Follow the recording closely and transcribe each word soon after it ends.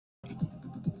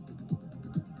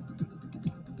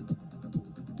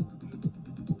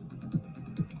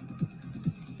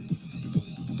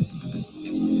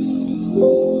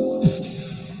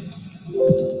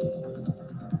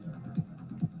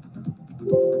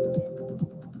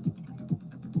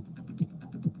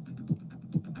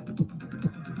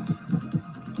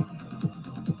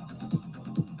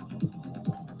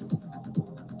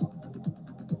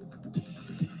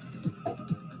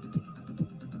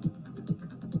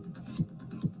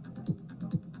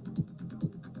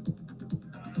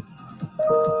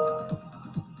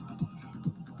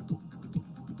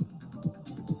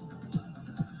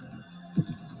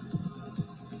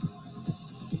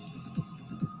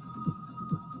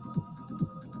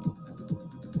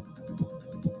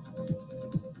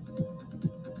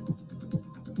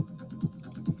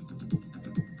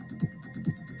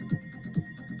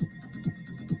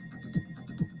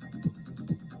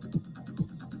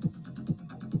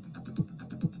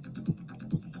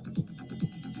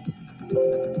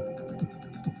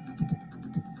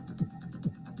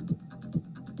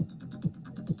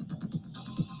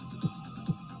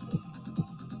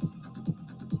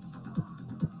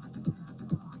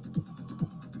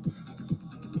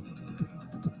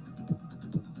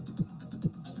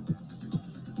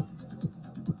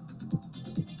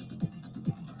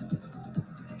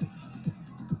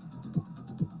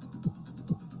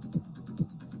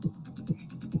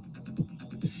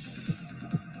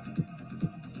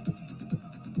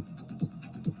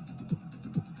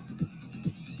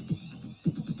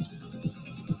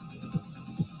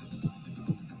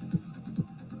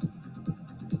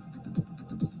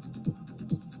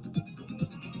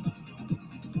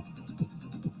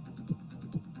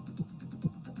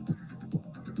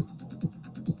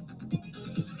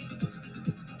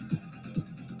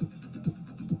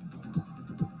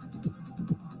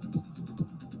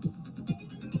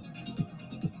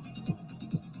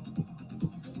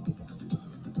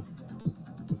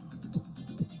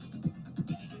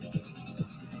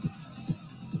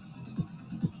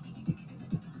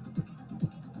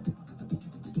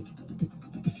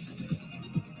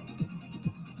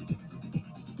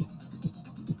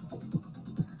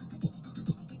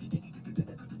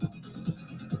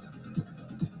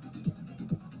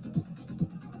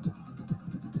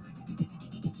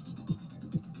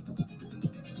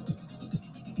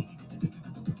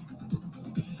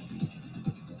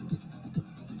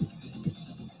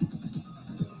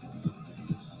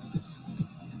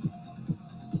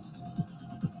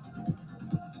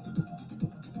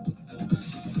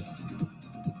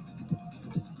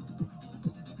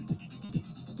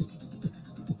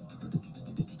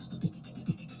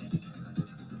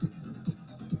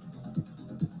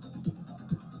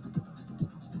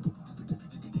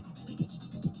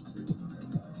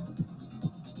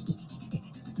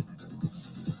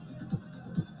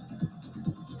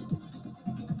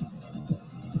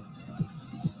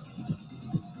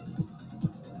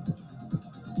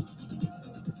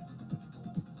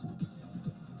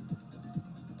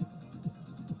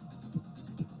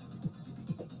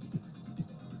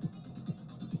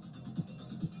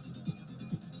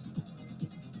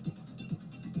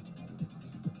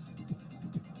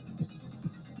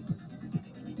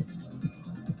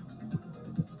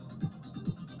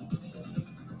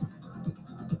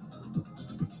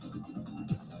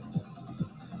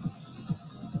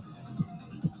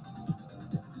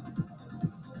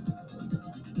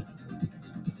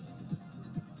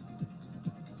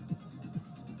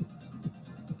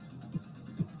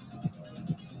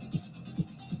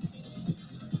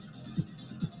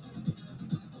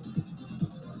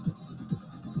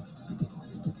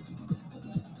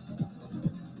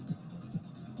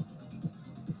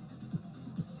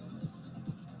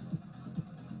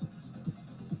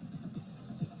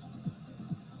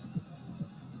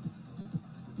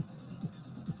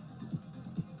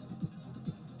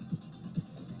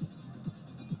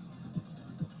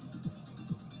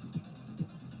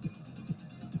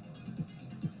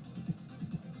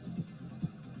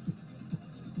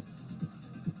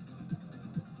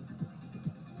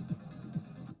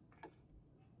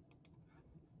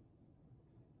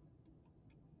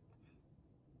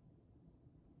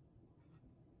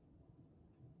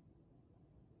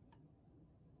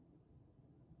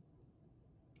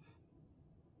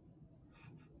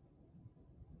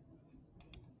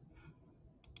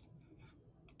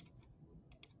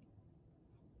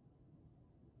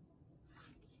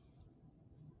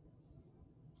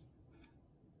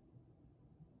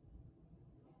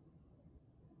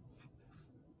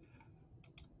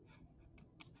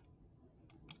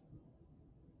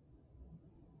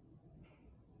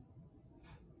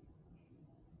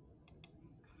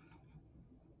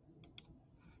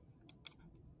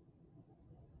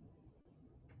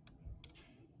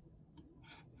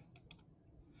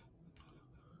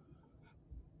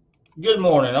Good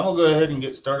morning. I'm gonna go ahead and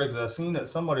get started because I seen that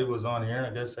somebody was on here.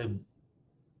 I guess they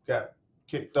got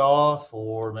kicked off,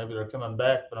 or maybe they're coming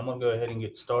back. But I'm gonna go ahead and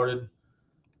get started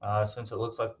since it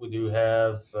looks like we do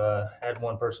have had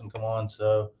one person come on.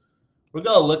 So we're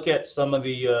gonna look at some of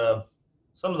the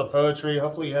poetry.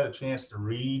 Hopefully, you had a chance to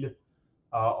read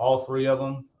all three of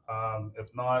them.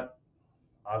 If not,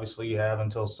 obviously you have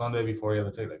until Sunday before you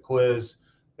have to take that quiz.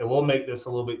 It will make this a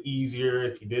little bit easier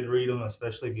if you did read them,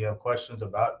 especially if you have questions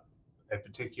about a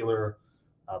particular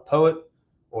poet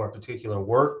or a particular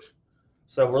work.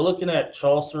 So we're looking at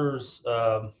Chaucer's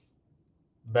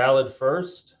ballad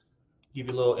first. Give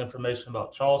you a little information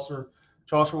about Chaucer.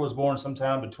 Chaucer was born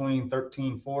sometime between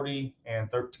 1340 and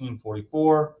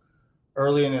 1344.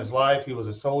 Early in his life, he was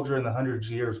a soldier in the Hundred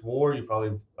Years' War. You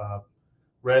probably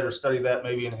read or studied that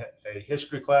maybe in a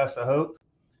history class, I hope.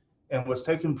 and was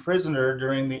taken prisoner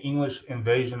during the English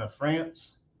invasion of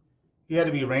France. He had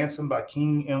to be ransomed by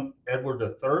King Edward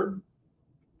III.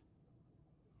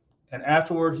 And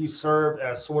afterward, he served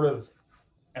as sort of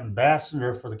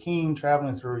ambassador for the king,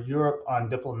 traveling through Europe on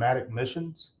diplomatic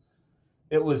missions.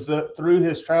 It was through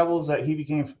his travels that he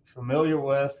became familiar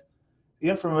with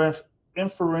the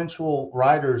influential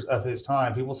writers of his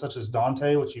time, people such as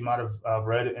Dante, which you might have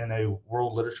read in a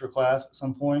world literature class at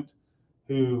some point,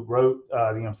 who wrote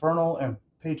The Infernal, and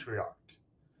Petrarch,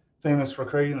 famous for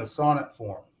creating the sonnet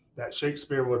form that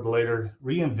Shakespeare would later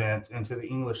reinvent into the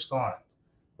English sonnet,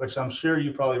 which I'm sure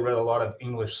you probably read a lot of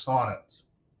English sonnets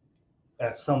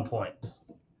at some point.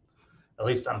 At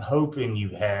least I'm hoping you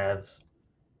have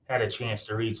had a chance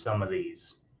to read some of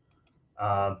these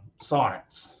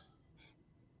sonnets.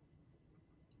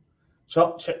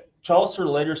 Chaucer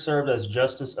later served as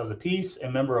Justice of the Peace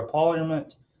and Member of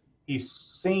Parliament. He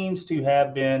seems to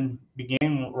have began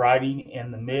writing in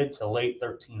the mid to late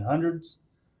 1300s,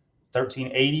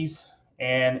 1380s,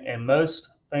 and most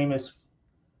famous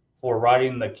for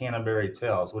writing the Canterbury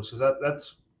Tales, which is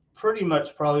that's pretty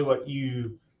much probably what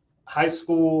high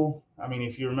school. I mean,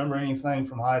 if you remember anything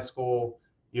from high school,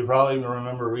 you probably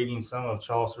remember reading some of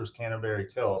Chaucer's Canterbury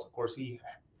Tales. Of course, he,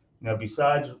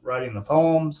 besides writing the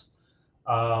poems,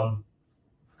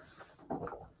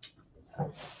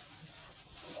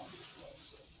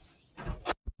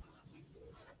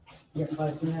 Get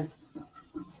right in there.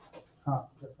 Huh?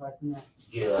 Get right in there.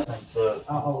 Yeah, I think so.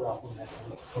 I'll hold off on that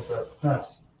one. Okay,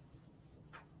 thanks.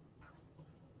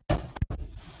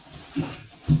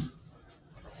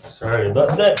 Sorry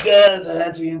about that, guys. I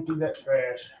had to empty that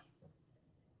trash.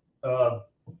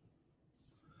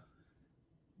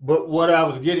 But what I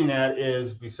was getting at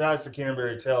is, besides the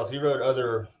Canterbury Tales, he wrote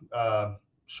other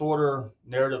shorter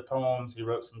narrative poems. He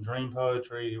wrote some dream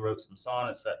poetry. He wrote some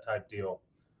sonnets, that type deal.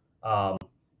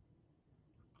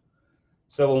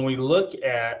 So when we look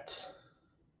at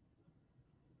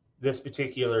this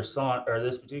particular sonnet, or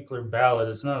this particular ballad,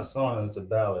 it's not a sonnet, it's a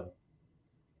ballad.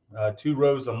 To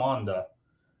Rosamonda.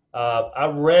 I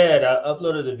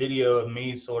uploaded a video of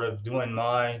me sort of doing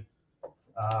my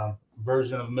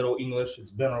version of Middle English.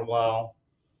 It's been a while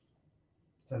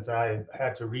since I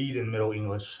had to read in Middle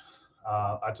English.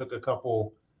 I took a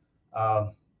couple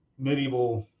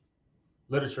medieval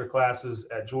literature classes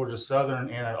at Georgia Southern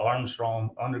and at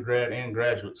Armstrong undergrad and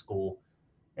graduate school.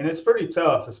 And it's pretty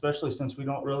tough, especially since we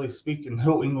don't really speak in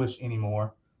Middle English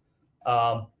anymore.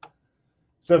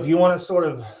 So if you want to sort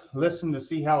of listen to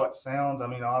see how it sounds, I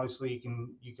mean, obviously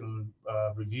you can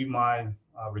review my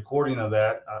recording of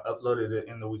that. I uploaded it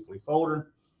in the weekly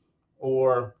folder,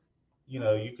 or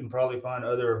you can probably find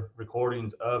other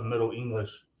recordings of Middle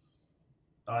English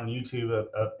on YouTube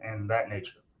and that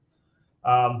nature.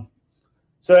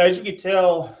 So as you can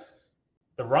tell,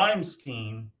 the rhyme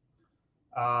scheme,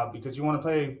 because you want to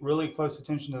pay really close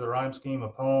attention to the rhyme scheme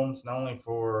of poems, not only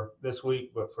for this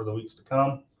week but for the weeks to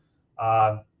come.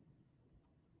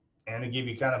 And to give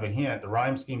you kind of a hint, the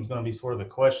rhyme scheme is going to be sort of the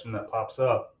question that pops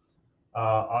up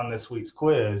on this week's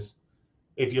quiz.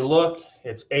 If you look,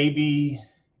 it's A, B,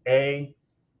 A,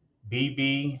 B,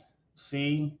 B,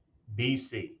 C, B,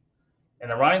 C.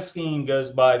 And the rhyme scheme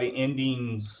goes by the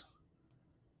endings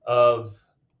of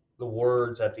the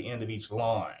words at the end of each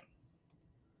line.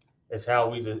 Is how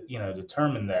we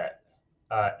determine that.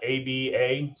 A, B,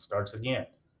 A starts again.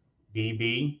 B,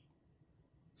 B,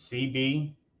 C,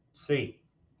 B, C.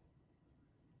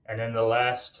 And then the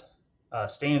last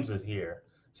stanzas here.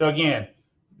 So again,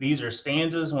 these are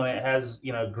stanzas when it has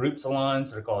groups of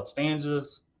lines that are called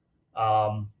stanzas.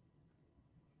 As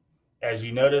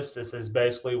you notice, this is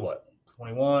basically what,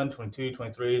 21, 22,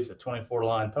 23 is a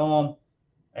 24-line poem,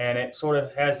 and it sort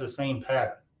of has the same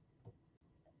pattern.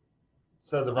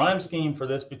 So the rhyme scheme for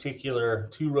this particular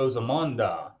To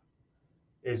Rosamonda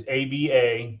is A, B,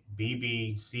 A, B,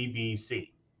 B, C, B,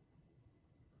 C.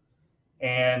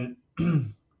 And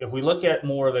if we look at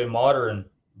more of a modern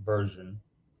version,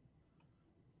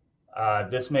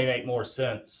 this may make more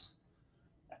sense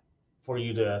for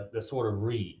you to sort of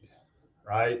read,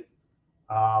 right?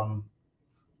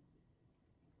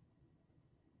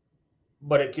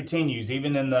 But it continues,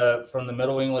 even from the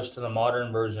Middle English to the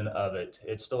modern version of it,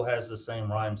 it still has the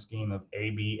same rhyme scheme of A,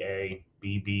 B, A,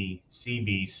 B, B, C,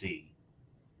 B, C.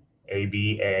 A,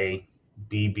 B, A,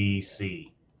 B, B,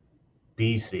 C,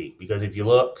 B, C. Because if you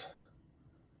look,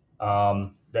 the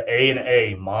A and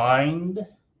A, mind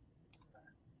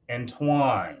and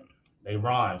twine, they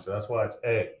rhyme, so that's why it's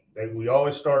A. We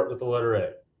always start with the letter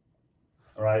A,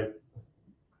 all right,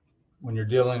 when you're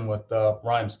dealing with the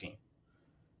rhyme scheme.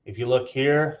 If you look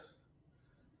here,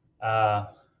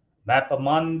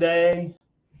 Mapamonde,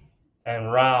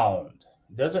 and round.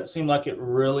 It doesn't seem like it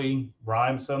really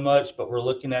rhymes so much, but we're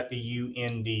looking at the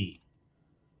UND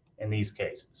in these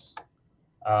cases.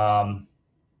 And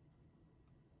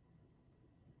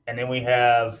then we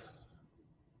have,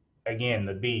 again,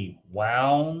 the B,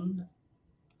 wound,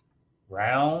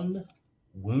 round,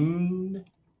 wound,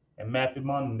 and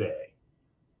Mapimonde.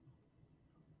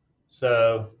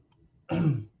 So,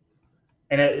 and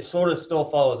it sort of still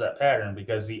follows that pattern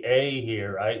because the A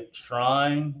here, right,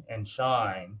 shrine and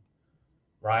shine,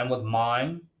 rhyme with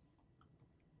mine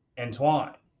and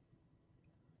twine.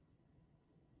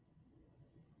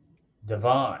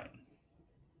 Divine.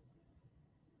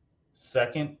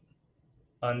 Second,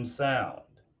 unsound.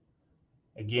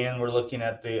 Again, we're looking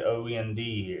at the OEND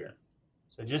here.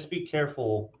 So just be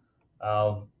careful.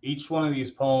 Each one of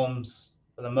these poems,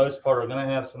 for the most part, are going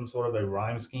to have some sort of a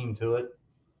rhyme scheme to it,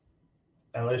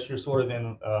 unless you're sort of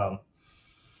in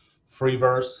free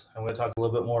verse. I'm going to talk a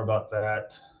little bit more about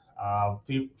that.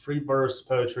 Free verse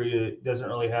poetry, it doesn't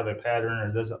really have a pattern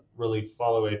or doesn't really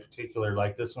follow a particular,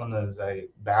 like this one is a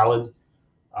ballad.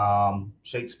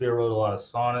 Shakespeare wrote a lot of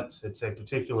sonnets. It's a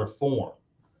particular form.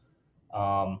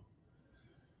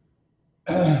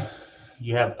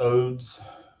 You have odes,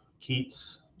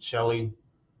 Keats, Shelley,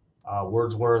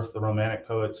 Wordsworth. The Romantic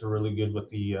poets are really good with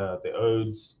the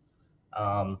odes,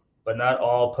 but not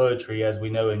all poetry, as we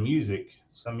know in music.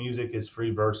 Some music is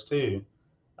free verse too,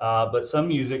 but some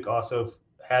music also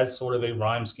has sort of a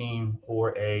rhyme scheme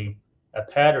or a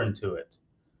pattern to it.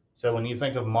 So when you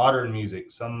think of modern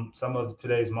music, some of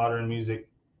today's modern music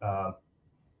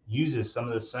uses some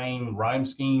of the same rhyme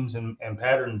schemes and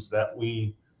patterns that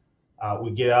we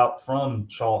get out from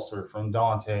Chaucer, from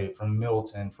Dante, from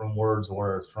Milton, from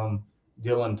Wordsworth, from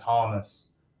Dylan Thomas.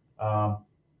 Um,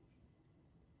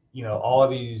 all of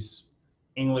these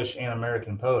English and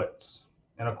American poets,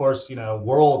 and of course,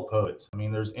 world poets. I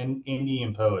mean, there's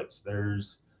Indian poets,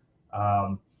 there's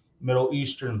um, Middle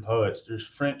Eastern poets, there's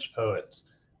French poets.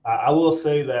 I will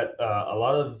say that a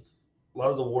lot of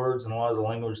the words and a lot of the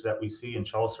language that we see in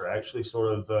Chaucer actually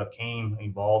sort of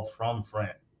evolved from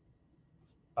France.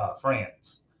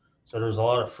 So there's a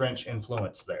lot of French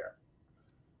influence there.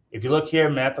 If you look here,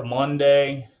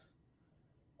 Mapamonde,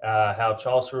 how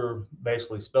Chaucer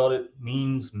basically spelled it,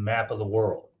 means map of the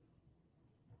world.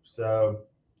 So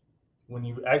when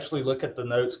you actually look at the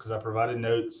notes, because I provided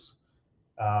notes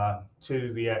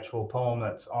to the actual poem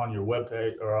that's on your web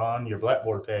page or on your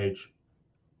Blackboard page,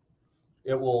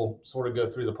 it will sort of go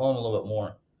through the poem a little bit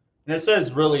more. And it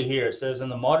says really here, it says in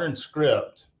the modern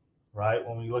script, right,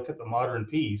 when we look at the modern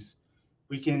piece,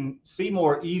 we can see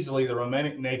more easily the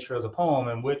romantic nature of the poem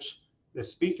in which the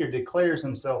speaker declares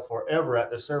himself forever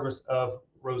at the service of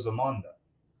Rosamonda,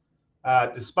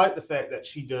 despite the fact that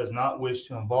she does not wish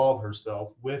to involve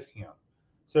herself with him.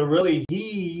 So really,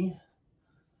 the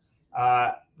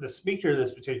speaker of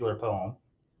this particular poem,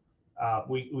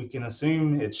 we can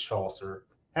assume it's Chaucer,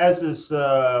 has this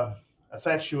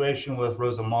infatuation with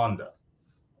Rosamonda.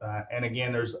 And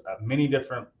again, there's many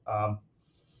different um,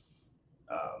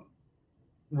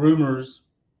 rumors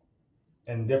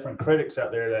and different critics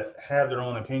out there that have their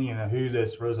own opinion of who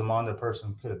this Rosamonda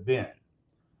person could have been.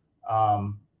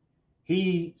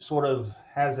 He sort of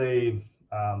has a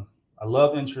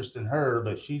love interest in her,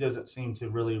 but she doesn't seem to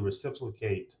really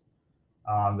reciprocate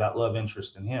that love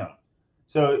interest in him.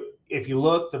 So if you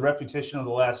look, the repetition of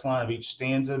the last line of each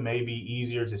stanza may be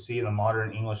easier to see in the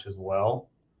modern English as well.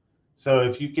 So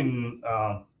if you can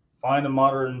find a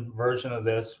modern version of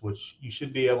this, which you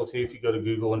should be able to if you go to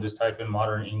Google and just type in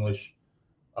modern English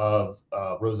of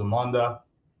Rosamonda,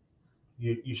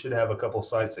 you should have a couple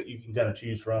sites that you can kind of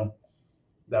choose from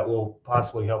that will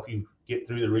possibly help you get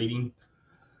through the reading.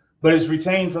 But it's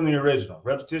retained from the original.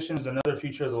 Repetition is another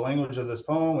feature of the language of this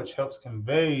poem, which helps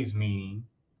conveys meaning.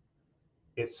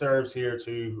 It serves here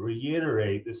to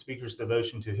reiterate the speaker's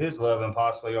devotion to his love and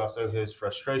possibly also his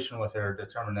frustration with her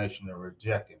determination to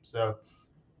reject him. So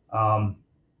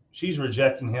she's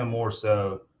rejecting him more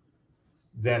so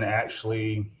than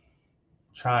actually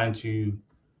trying to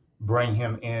bring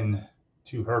him in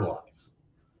to her life.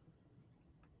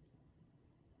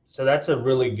 So that's a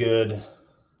really good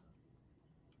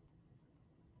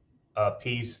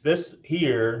piece. This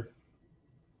here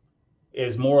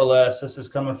is more or less, this is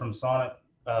coming from Sonnet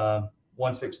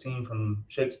 116 from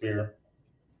Shakespeare,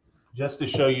 just to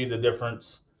show you the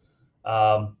difference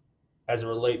as it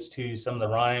relates to some of the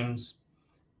rhymes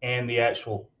and the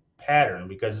actual pattern,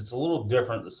 because it's a little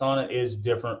different. The sonnet is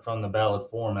different from the ballad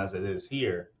form as it is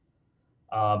here,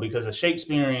 because a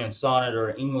Shakespearean sonnet or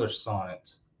an English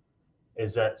sonnet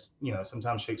is that,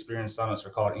 sometimes Shakespearean sonnets are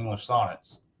called English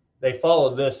sonnets. they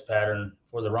follow this pattern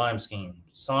for the rhyme scheme.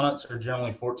 Sonnets are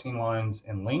generally 14 lines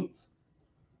in length,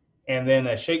 and then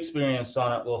a Shakespearean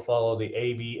sonnet will follow the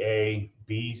ABA,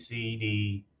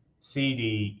 BCD,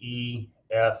 CD, E,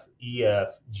 F,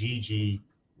 EF, GG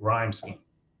rhyme scheme.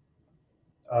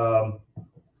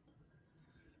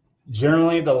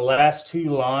 Generally, the last two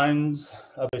lines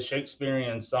of a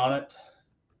Shakespearean sonnet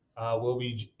will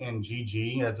be in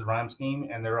GG as the rhyme scheme,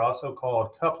 and they're also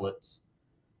called couplets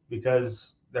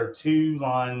because they're two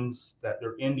lines that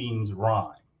their endings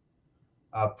rhyme.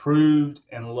 Proved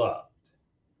and loved.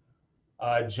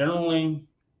 Generally,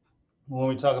 when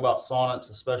we talk about sonnets,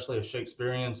 especially a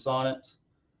Shakespearean sonnet,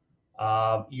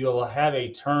 you'll have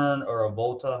a turn or a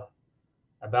volta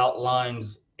about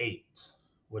lines 8,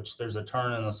 which there's a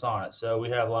turn in the sonnet. So we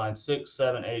have lines 6,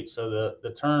 7, 8. So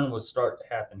the turn would start to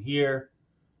happen here.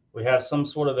 We have some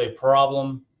sort of a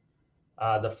problem,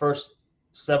 the first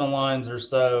 7 lines or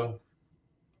so,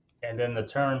 and then the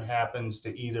turn happens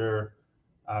to either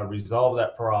resolve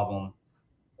that problem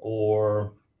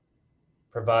or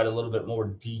provide a little bit more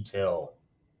detail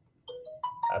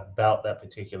about that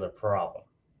particular problem.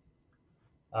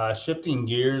 Shifting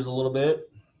gears a little bit,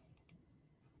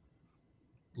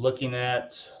 looking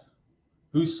at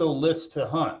Whoso Lists to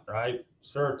Hunt, right?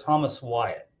 Sir Thomas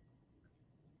Wyatt.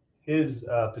 His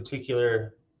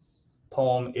particular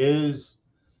poem is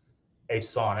a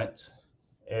sonnet.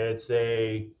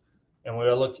 And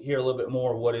we'll look here a little bit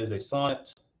more what is a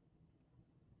sonnet,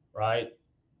 right?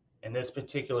 In this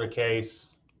particular case,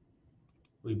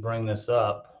 we bring this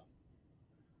up.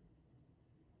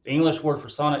 The English word for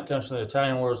sonnet comes from the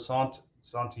Italian word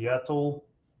sontietto,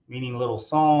 meaning little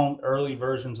song. Early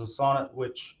versions of sonnet,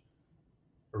 which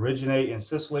originate in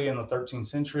Sicily in the 13th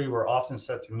century, were often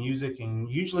set to music and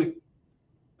usually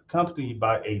accompanied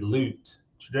by a lute.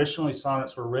 Traditionally,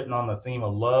 sonnets were written on the theme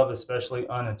of love, especially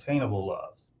unattainable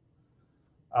love.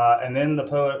 And then the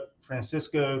poet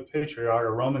Francisco Patriarch,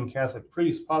 a Roman Catholic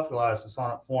priest, popularized the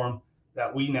sonnet form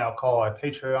that we now call a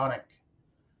patriotic,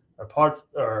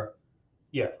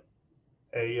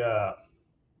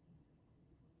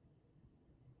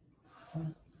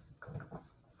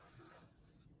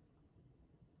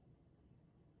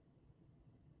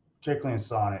 Particularly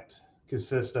sonnet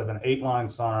consists of an 8-line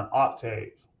sonnet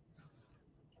octave.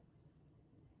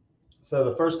 So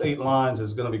the first 8 lines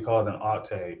is going to be called an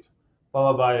octave,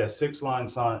 followed by a 6-line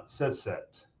sonnet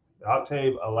sestet. The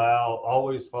octave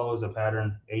always follows a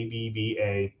pattern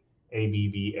ABBA,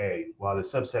 ABBA, while the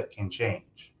subset can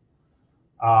change.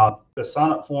 The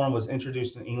sonnet form was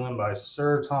introduced in England by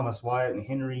Sir Thomas Wyatt and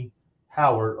Henry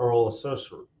Howard, Earl of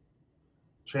Sussex,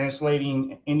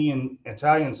 translating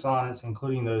Italian sonnets,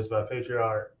 including those by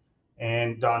Petrarch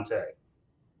and Dante,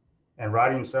 and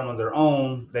writing some of their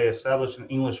own. They established an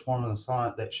English form of the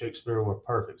sonnet that Shakespeare were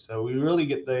perfect. So we really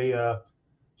get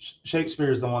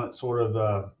Shakespeare is the one that sort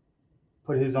of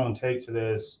put his own take to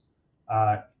this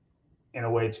in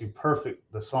a way to perfect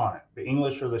the sonnet. The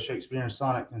English or the Shakespearean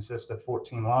sonnet consists of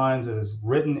 14 lines. It is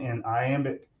written in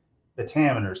iambic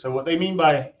pentameter. So what they mean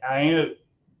by iambic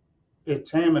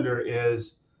pentameter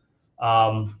is,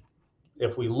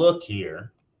 if we look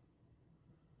here,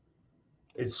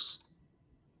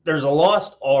 there's a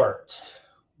lost art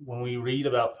when we read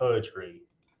about poetry,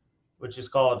 which is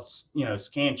called,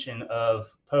 scansion of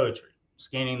poetry,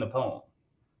 scanning the poem.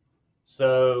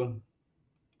 So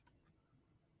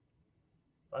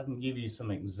I can give you some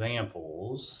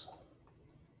examples.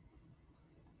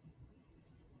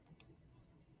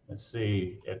 Let's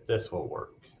see if this will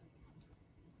work.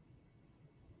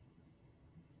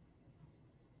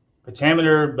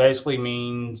 Pentameter basically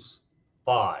means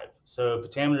 5. So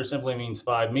pentameter simply means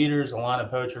 5 meters. A line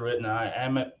of poetry written in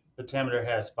iambic pentameter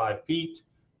has 5 feet,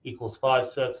 equals 5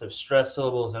 sets of stressed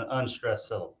syllables and unstressed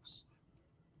syllables.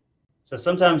 So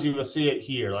sometimes you will see it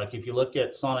here. Like if you look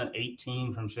at Sonnet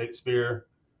 18 from Shakespeare,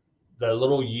 the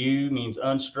little U means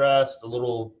unstressed, the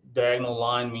little diagonal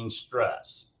line means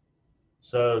stress.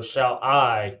 So shall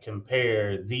I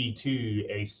compare thee to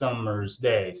a summer's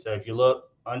day? So if you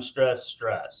look, unstressed,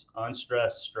 stress,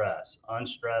 unstressed, stress,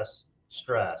 unstressed,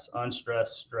 stress,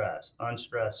 unstressed, stress,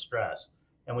 unstressed, stress.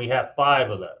 And we have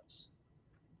 5 of those.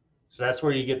 So that's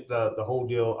where you get the whole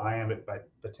deal iambic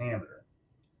pentameter.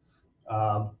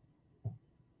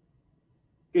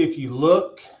 If you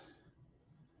look,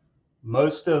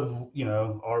 most of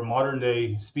our modern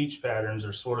day speech patterns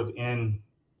are sort of in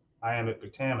iambic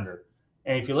pentameter.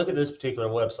 And if you look at this particular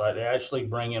website, they actually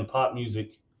bring in pop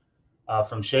music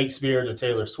from Shakespeare to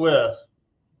Taylor Swift,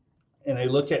 and they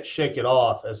look at Shake It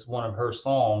Off as one of her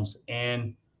songs,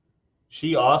 and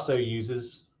she also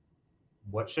uses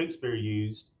what Shakespeare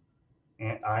used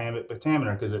iambic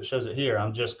pentameter because it shows it here.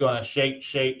 I'm just going to shake,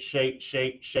 shake, shake,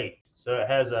 shake, shake. So it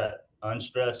has that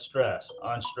unstressed stress,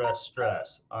 unstressed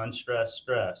stress, unstressed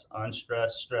stress,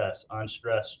 unstressed stress,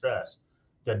 unstressed stress.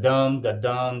 Da dum, da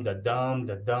dum, da dum,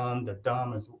 da dum, da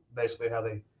dum is basically how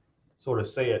they sort of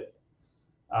say it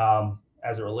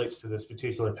as it relates to this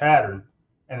particular pattern.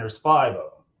 And there's 5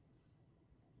 of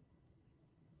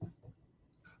them.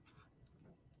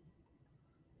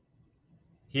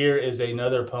 Here is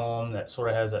another poem that sort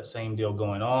of has that same deal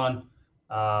going on.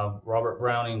 Robert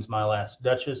Browning's My Last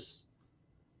Duchess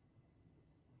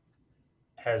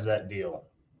has that deal.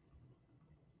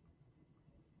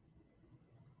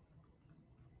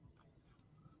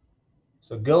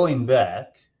 So going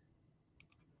back,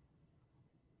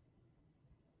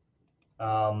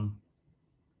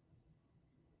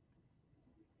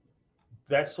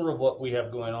 that's sort of what we have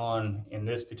going on in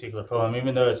this particular poem,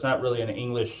 even though it's not really an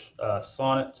English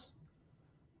sonnet.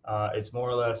 It's more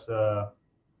or less a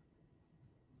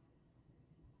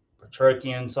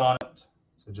Petrarchian sonnet.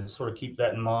 So just sort of keep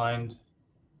that in mind.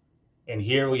 And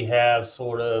here we have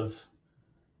sort of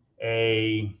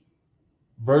a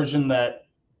version that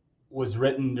was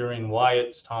written during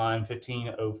Wyatt's time,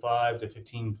 1505 to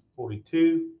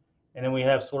 1542. And then we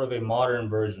have sort of a modern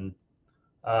version.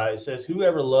 It says,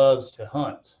 whoever loves to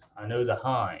hunt, I know the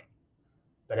hind.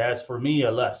 But as for me,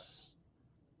 alas,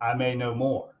 I may no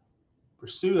more.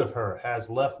 Pursuit of her has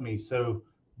left me so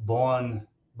bone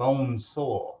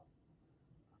sore.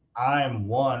 I am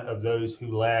one of those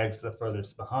who lags the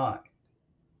furthest behind.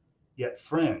 Yet,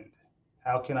 friend,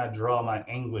 how can I draw my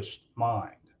anguished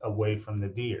mind away from the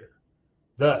deer?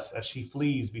 Thus, as she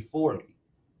flees before me,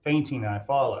 fainting I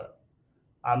follow.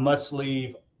 I must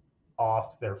leave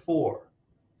off, therefore,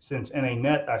 since in a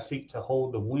net I seek to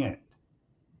hold the wind.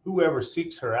 Whoever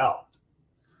seeks her out,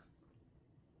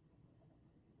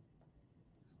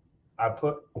 I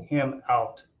put him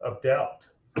out of doubt.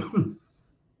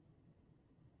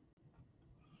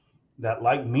 That,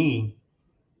 like me,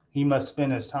 he must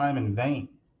spend his time in vain,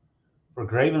 for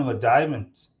graven with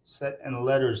diamonds, set in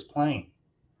letters plain,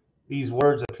 these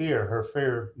words appear her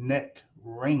fair neck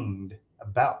ringed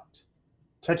about.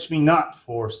 Touch me not,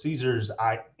 for Caesar's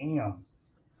I am,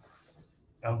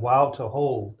 and wild to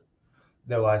hold,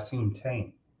 though I seem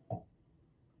tame.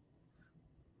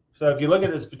 So if you look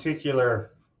at this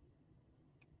particular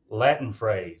Latin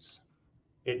phrase,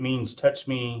 it means touch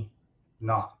me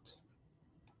not.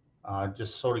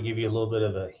 Just sort of give you a little bit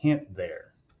of a hint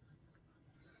there.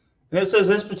 And it says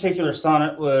this particular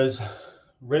sonnet was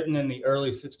written in the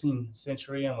early 16th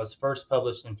century and was first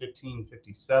published in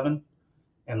 1557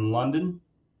 in London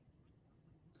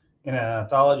in an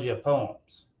anthology of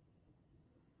poems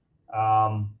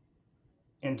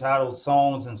entitled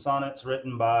Songs and Sonnets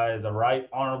written by the Right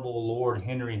Honorable Lord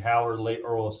Henry Howard, late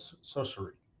Earl of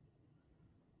Sussex.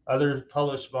 Others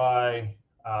published by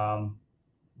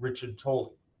Richard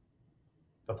Tolley.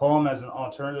 The poem has an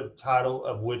alternative title,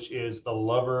 of which is The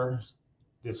Lover's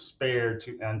Despair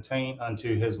to attain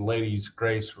unto his lady's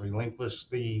grace, relinquish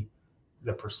the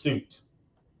pursuit.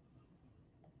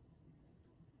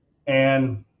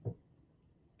 And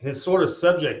his sort of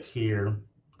subject here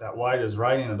that White is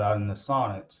writing about in the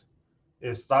sonnet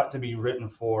is thought to be written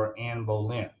for Anne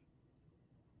Boleyn.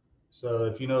 So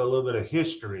if you know a little bit of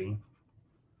history,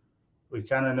 we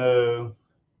kind of know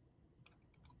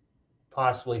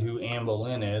possibly who Anne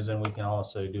Boleyn is, and we can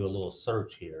also do a little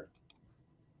search here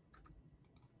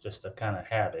just to kind of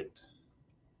have it.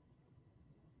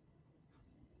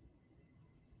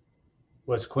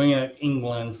 Was Queen of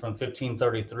England from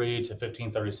 1533 to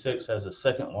 1536 as the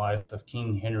second wife of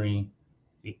King Henry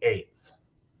VIII.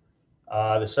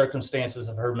 The circumstances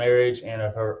of her marriage and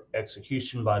of her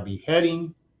execution by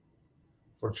beheading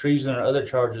for treason or other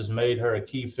charges made her a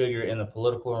key figure in the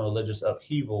political and religious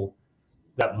upheaval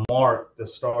that marked the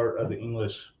start of the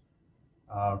English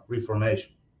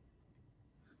Reformation.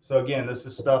 So again, this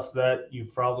is stuff that you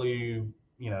probably,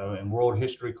 in world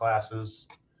history classes,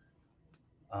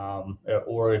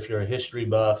 or if you're a history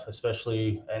buff,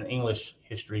 especially an English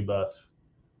history buff,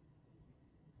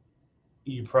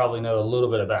 you probably know a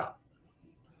little bit about.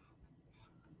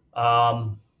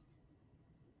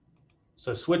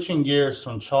 So switching gears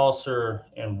from Chaucer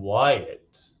and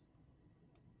Wyatt,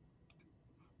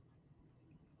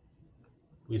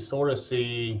 we sort of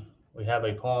see, we have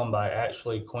a poem by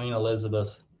actually Queen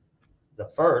Elizabeth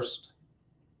I,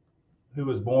 who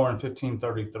was born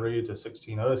 1533 to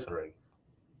 1603.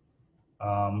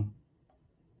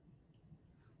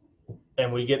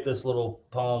 And we get this little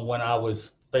poem, When I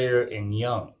Was Fair and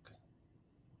Young.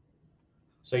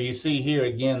 So you see here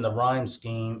again, the rhyme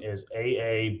scheme is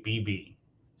AABB,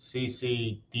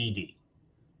 CCDD.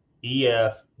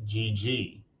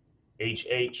 EFGG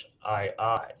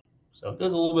HHII. So it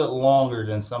goes a little bit longer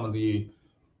than some of the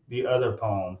other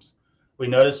poems. We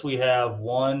notice we have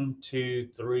 1, 2,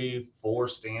 3, 4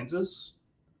 stanzas,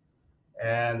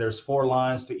 and there's 4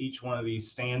 lines to each one of these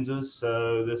stanzas.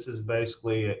 So this is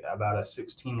basically about a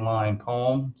 16-line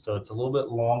poem. So it's a little bit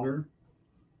longer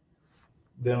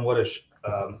than what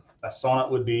a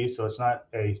sonnet would be. So it's not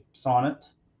a sonnet.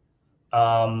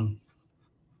 Um,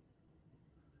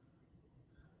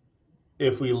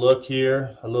 if we look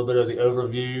here, a little bit of the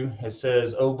overview, it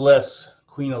says, "Oh, bless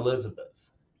Queen Elizabeth.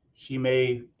 She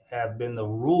may have been the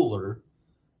ruler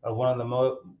of one of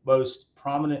the most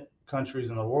prominent countries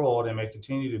in the world and may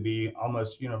continue to be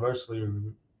almost universally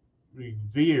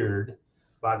revered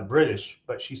by the British,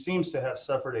 but she seems to have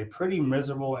suffered a pretty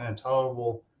miserable and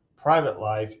intolerable private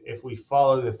life if we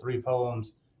follow the 3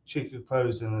 poems she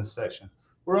composed in this section."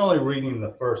 We're only reading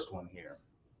the first one here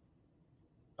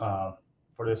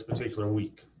for this particular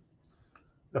week.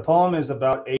 The poem is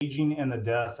about aging and the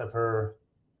death of her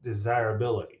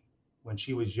desirability. When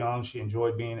she was young, she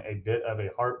enjoyed being a bit of a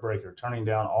heartbreaker, turning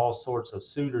down all sorts of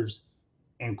suitors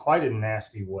in quite a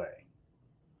nasty way.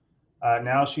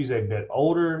 Now she's a bit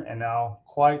older and now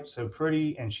quite so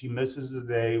pretty, and she misses the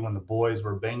day when the boys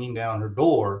were banging down her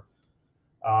door.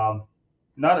 Not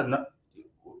a,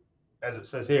 as it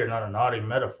says here, not a naughty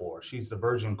metaphor. She's the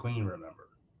Virgin Queen, remember.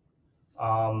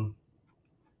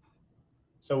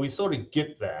 So we sort of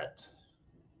get that.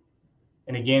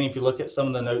 And again, if you look at some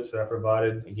of the notes that I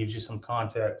provided, it gives you some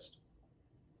context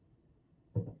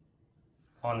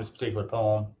on this particular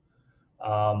poem.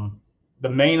 The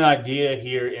main idea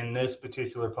here in this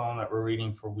particular poem that we're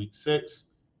reading for week 6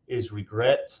 is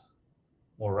regret,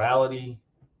 morality,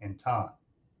 and time.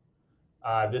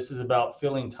 This is about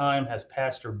feeling time has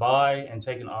passed her by and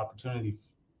taken opportunity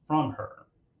from her.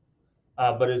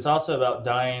 But it's also about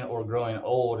dying or growing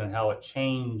old and how it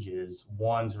changes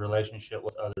one's relationship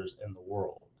with others in the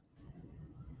world.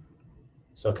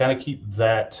 So kind of keep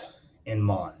that in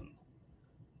mind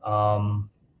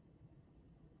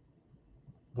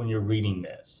when you're reading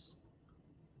this.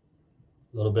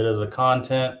 A little bit of the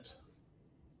content.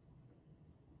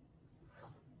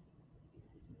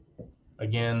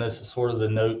 Again, this is sort of the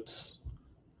notes.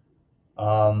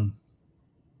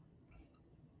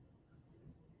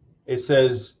 It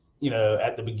says,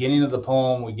 at the beginning of the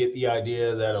poem, we get the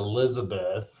idea that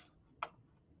Elizabeth,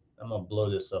 I'm going to blow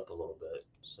this up a little bit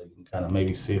so you can kind of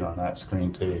maybe see it on that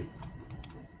screen too.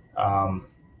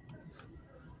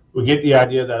 We get the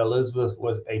idea that Elizabeth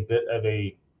was a bit of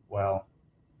a, well,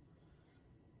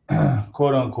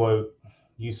 quote unquote,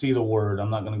 you see the word, I'm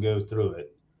not going to go through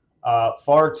it,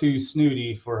 far too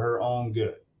snooty for her own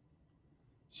good.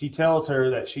 She tells her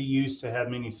that she used to have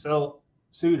many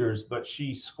suitors, but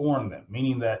she scorned them,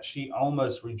 meaning that she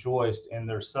almost rejoiced in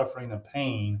their suffering and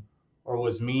pain, or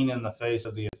was mean in the face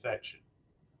of the affection.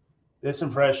 This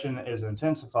impression is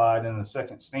intensified in the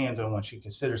second stanza when she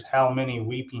considers how many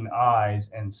weeping eyes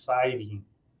and sighing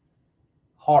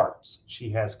hearts she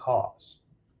has caused.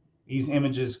 These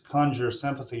images conjure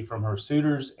sympathy from her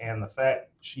suitors, and the fact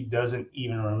she doesn't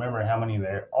even remember how many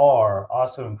there are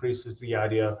also increases the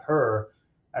idea of her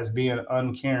as being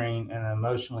uncaring and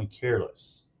emotionally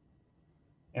careless.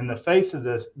 In the face of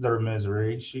their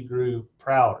misery, she grew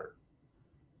prouder,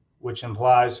 which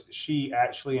implies she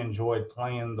actually enjoyed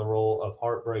playing the role of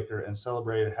heartbreaker and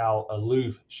celebrated how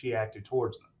aloof she acted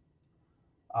towards them.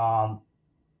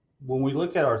 When we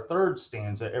look at our third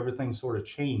stanza, everything sort of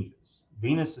changes.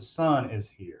 Venus's sun is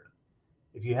here.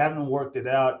 If you haven't worked it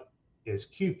out, is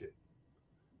Cupid.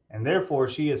 And therefore,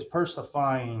 she is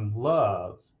personifying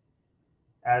love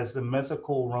as the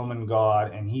mythical Roman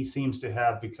god, and he seems to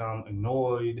have become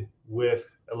annoyed with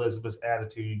Elizabeth's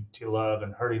attitude to love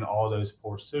and hurting all those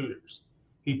poor suitors.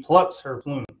 He plucks her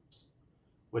plumes,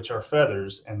 which are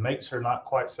feathers, and makes her not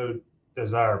quite so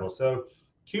desirable. So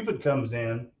Cupid comes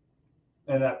in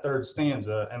that third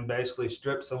stanza and basically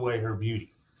strips away her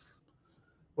beauty.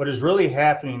 What is really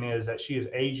happening is that she is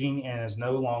aging and is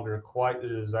no longer quite the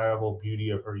desirable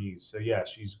beauty of her youth. So yeah,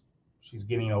 she's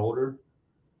getting older.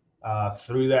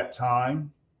 Through that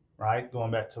time, right?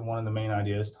 Going back to one of the main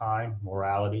ideas, time,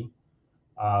 morality,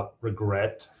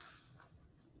 regret.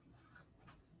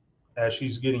 As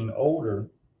she's getting older,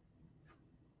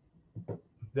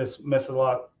 this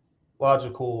mythological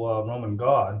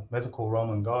mythical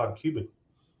Roman god, Cupid,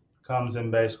 comes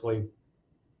and basically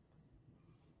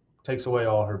takes away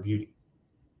all her beauty,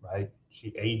 right?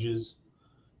 She ages.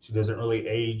 She doesn't really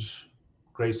age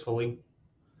gracefully.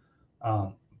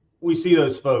 We see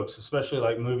those folks, especially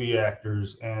like movie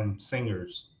actors and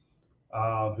singers.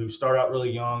 who start out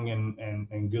really young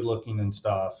and good looking and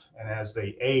stuff. And as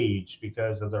they age,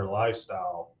 because of their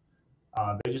lifestyle,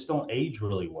 they just don't age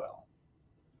really well.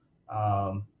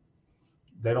 Um,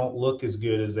 they don't look as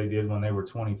good as they did when they were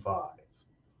 25,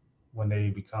 when they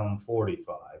become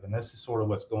 45. And this is sort of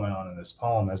what's going on in this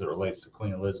poem as it relates to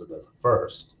Queen Elizabeth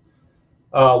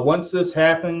I. Once this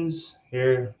happens,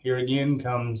 here again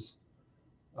comes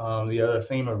the other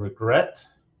theme of regret.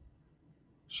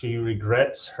 She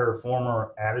regrets her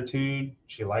former attitude.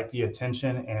 She liked the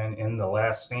attention. And in the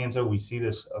last stanza, we see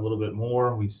this a little bit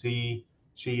more. We see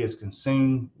she is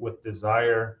consumed with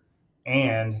desire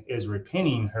and is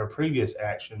repenting her previous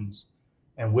actions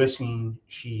and wishing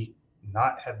she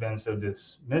not have been so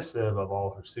dismissive of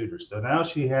all her suitors. So now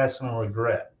she has some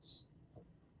regrets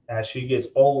as she gets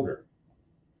older,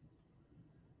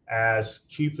 as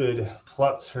Cupid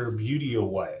plucks her beauty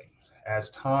away, as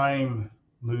time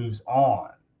moves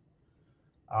on.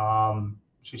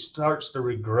 She starts to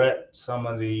regret some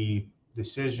of the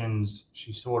decisions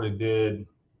she sort of did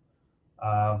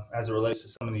as it relates to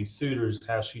some of these suitors,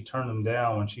 how she turned them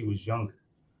down when she was younger.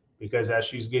 Because as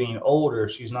she's getting older,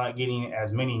 she's not getting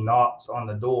as many knocks on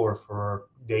the door for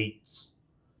dates,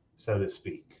 so to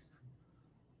speak.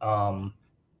 Um,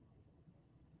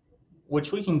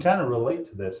 which we can kind of relate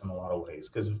to this in a lot of ways,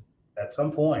 because at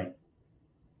some point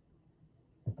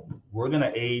we're going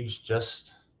to age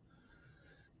just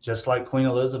like Queen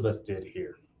Elizabeth did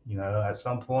here. You know, at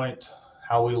some point,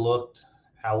 how we looked,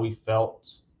 how we felt,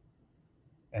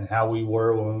 and how we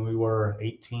were when we were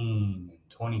 18,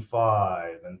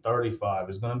 25, and 35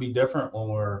 is going to be different when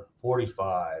we're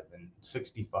 45 and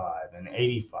 65 and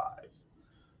 85.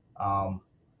 Um,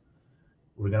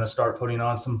 we're going to start putting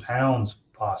on some pounds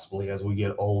possibly as we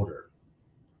get older.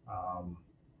 Um,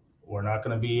 we're not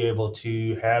going to be able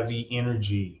to have the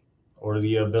energy or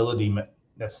the ability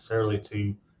necessarily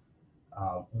to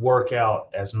work out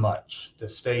as much to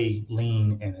stay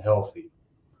lean and healthy.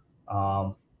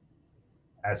 Um,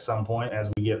 at some point, as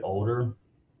we get older,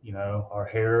 you know, our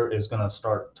hair is going to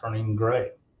start turning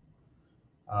gray.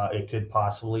 It could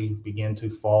possibly begin to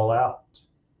fall out.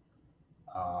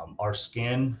 Our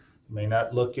skin may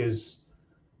not look as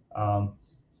um,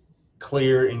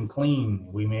 clear and clean.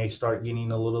 We may start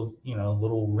getting a little, you know, a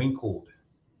little wrinkled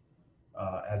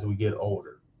as we get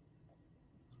older.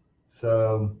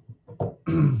 So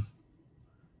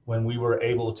when we were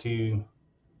able to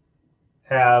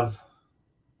have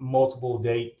multiple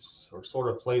dates or sort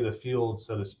of play the field,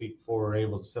 so to speak, before we're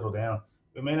able to settle down,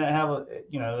 we may not have,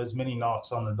 you know, as many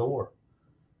knocks on the door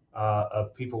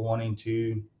of people wanting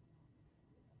to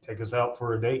take us out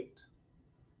for a date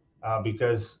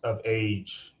because of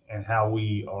age and how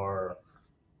we are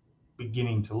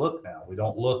beginning to look now. We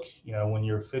don't look, you know, when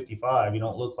you're 55, you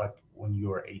don't look like when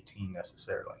you are 18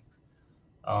 necessarily.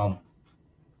 Um,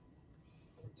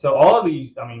 so all of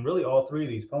these, I mean, really all three of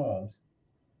these poems,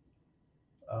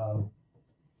 um,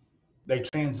 they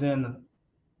transcend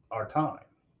our time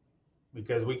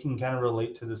because we can kind of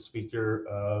relate to the speaker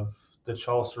of the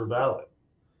Chaucer ballad.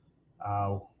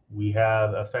 Uh, we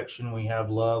have affection, we have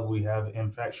love, we have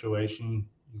infatuation,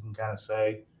 you can kind of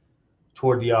say,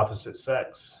 toward the opposite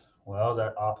sex. Well,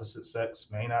 that opposite sex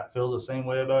may not feel the same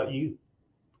way about you.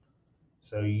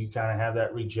 So you kind of have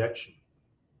that rejection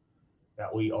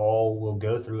that we all will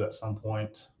go through at some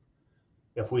point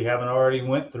if we haven't already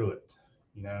went through it,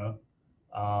 you know.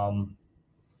 Um,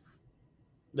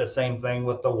 the same thing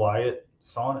with the Wyatt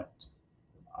sonnet.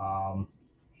 Um,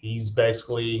 he's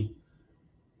basically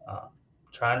uh,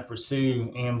 trying to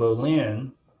pursue Anne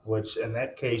Boleyn, which in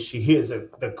that case she is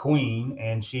the queen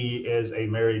and she is a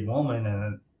married woman,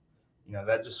 and you know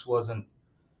that just wasn't,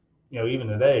 you know, even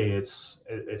today it's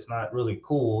not really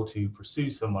cool to pursue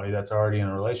somebody that's already in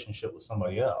a relationship with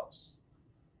somebody else.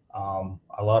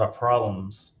 A lot of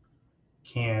problems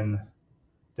can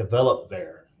develop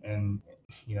there, and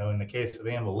you know, in the case of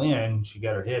Anne Boleyn, she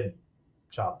got her head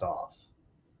chopped off.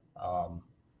 Um,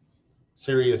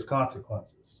 Serious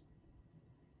consequences.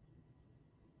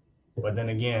 But then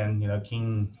again, you know,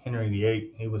 King Henry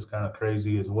VIII, he was kind of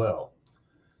crazy as well.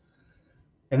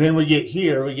 And then we get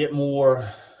here, we get more,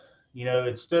 you know,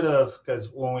 instead of, because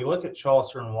when we look at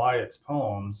Chaucer and Wyatt's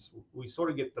poems, we sort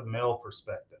of get the male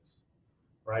perspective,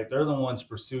 right? They're the ones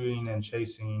pursuing and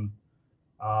chasing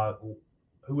uh,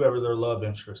 whoever their love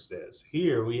interest is.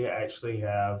 Here we actually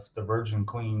have the Virgin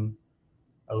Queen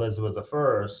Elizabeth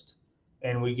I,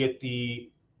 and we get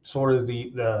the sort of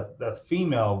the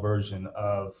female version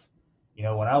of, you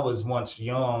know, when I was once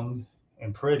young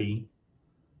and pretty,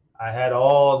 I had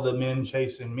all the men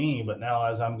chasing me, but now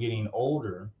as I'm getting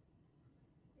older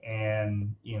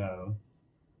and, you know,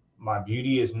 My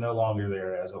beauty is no longer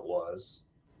there as it was.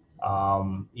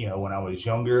 When I was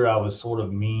younger, I was sort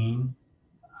of mean.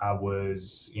 I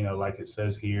was, like it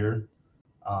says here,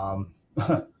 um,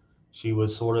 she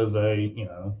was sort of a,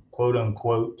 quote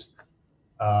unquote,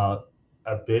 uh,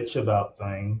 a bitch about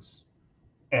things.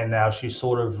 And now she's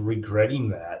sort of regretting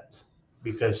that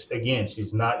because, again,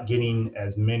 she's not getting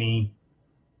as many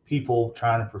people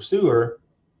trying to pursue her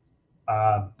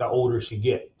the older she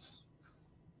gets.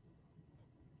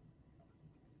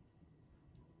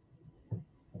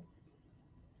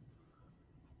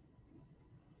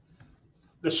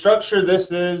 The structure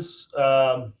this is,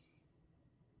 it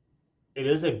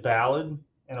is a ballad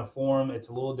in a form. It's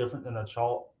a little different than a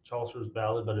Chaucer's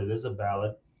ballad, but it is a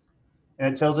ballad.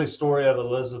 And it tells a story of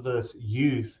Elizabeth's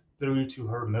youth through to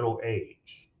her middle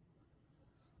age.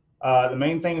 The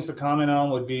main things to comment on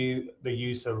would be the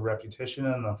use of repetition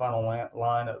in the final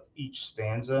line of each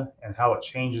stanza and how it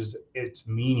changes its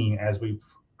meaning as we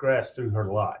progress through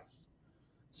her life.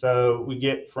 So we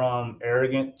get from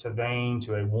arrogant to vain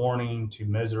to a warning to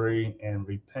misery and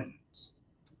repentance.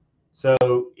 So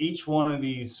each one of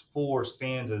these four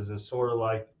stanzas is sort of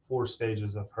like four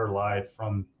stages of her life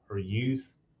from her youth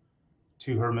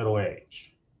to her middle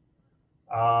age.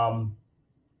 Um,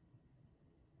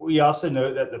 we also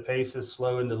note that the pace is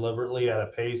slow and deliberately at a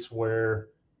pace where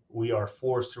we are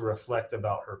forced to reflect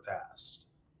about her past.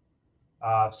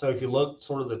 So if you look,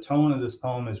 sort of the tone of this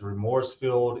poem is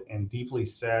remorse-filled and deeply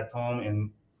sad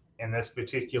poem in this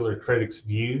particular critic's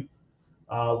view.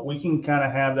 We can kind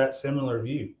of have that similar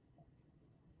view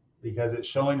because it's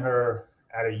showing her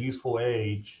at a youthful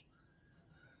age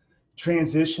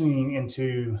transitioning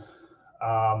into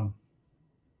um,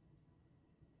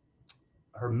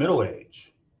 her middle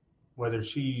age, whether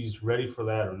she's ready for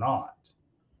that or not.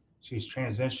 She's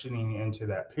transitioning into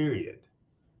that period.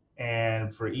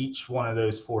 And for each one of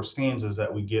those four stanzas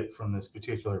that we get from this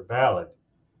particular ballad,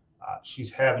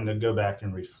 she's having to go back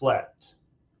and reflect.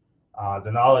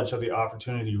 The knowledge of the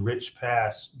opportunity rich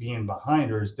past being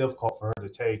behind her is difficult for her to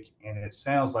take, and it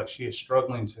sounds like she is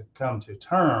struggling to come to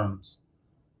terms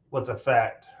with the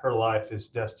fact her life is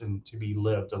destined to be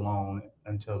lived alone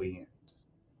until the end.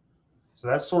 So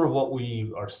that's sort of what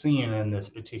we are seeing in this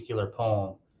particular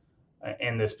poem,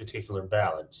 in this particular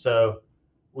ballad. So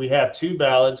we have two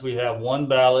ballads. We have one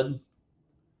ballad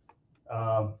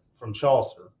from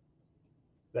Chaucer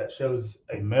that shows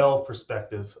a male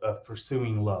perspective of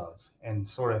pursuing love and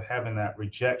sort of having that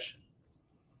rejection.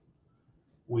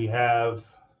 We have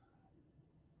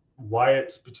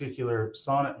Wyatt's particular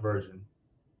sonnet version,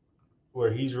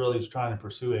 where he's really trying to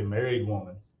pursue a married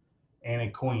woman and a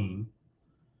queen.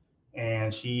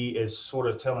 And she is sort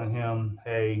of telling him,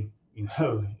 hey,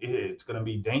 it's going to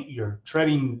be, you're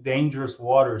treading dangerous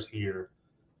waters here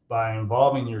by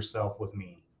involving yourself with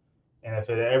me. And if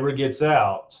it ever gets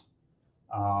out,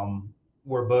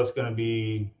 we're both going to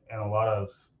be in a lot of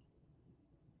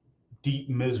deep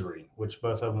misery, which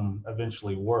both of them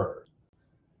eventually were.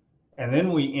 And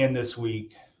then we end this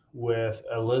week with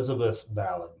Elizabeth's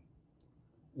ballad,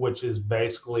 which is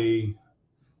basically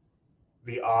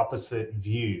the opposite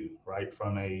view, right?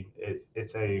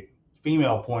 It's a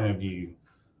female point of view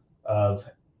of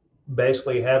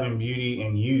basically having beauty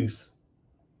and youth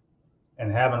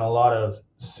and having a lot of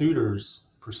suitors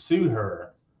pursue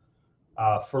her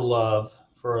for love,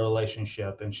 for a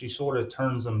relationship, and she sort of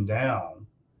turns them down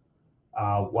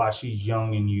while she's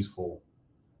young and youthful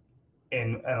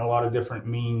in a lot of different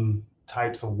mean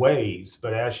types of ways.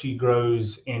 But as she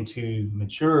grows into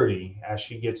maturity, as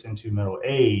she gets into middle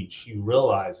age, she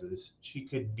realizes she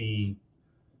could be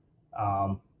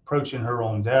approaching her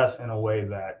own death in a way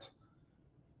that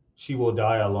she will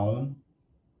die alone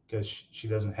because she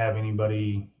doesn't have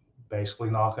anybody basically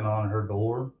knocking on her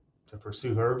door to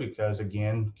pursue her because,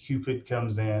 again, Cupid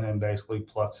comes in and basically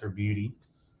plucks her beauty.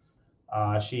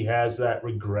 She has that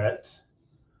regret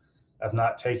of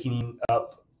not taking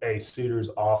up a suitor's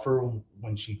offer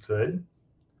when she could.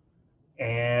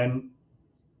 And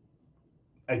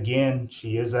again,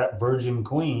 she is that virgin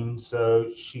queen,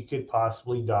 so she could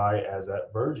possibly die as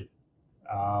that virgin.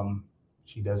 Um,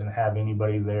 she doesn't have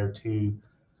anybody there to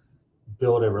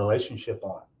build a relationship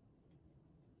on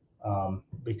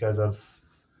because of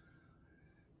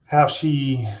how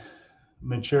she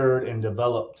matured and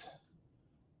developed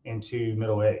into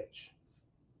middle age.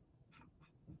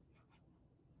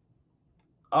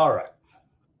 All right.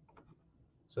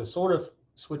 So, sort of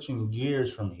switching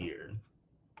gears from here,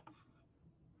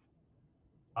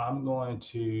 I'm going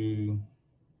to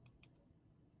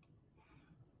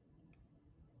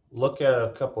look at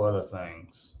a couple other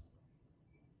things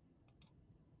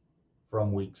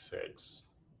from week 6.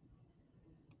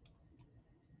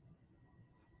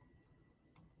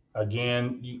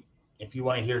 Again, if you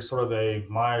want to hear sort of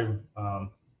my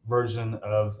version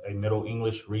of a Middle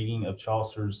English reading of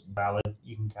Chaucer's ballad,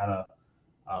 you can kind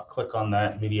of click on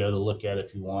that video to look at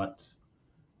if you want.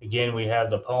 Again, we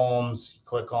have the poems. You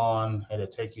click on, and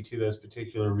it'll take you to those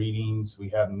particular readings. We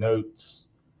have notes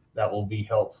that will be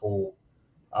helpful.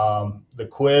 The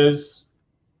quiz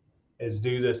is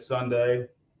due this Sunday.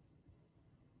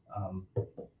 Um,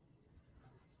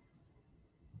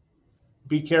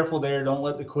 be careful there. Don't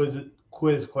let the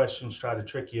quiz questions try to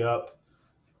trick you up.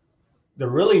 They're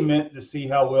really meant to see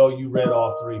how well you read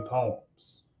all three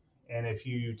poems. And if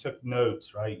you took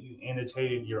notes, right, you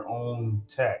annotated your own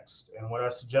text. And what I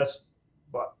suggest,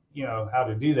 but how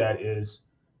to do that is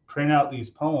print out these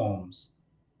poems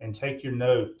and take your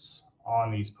notes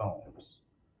on these poems.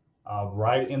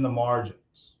 Write in the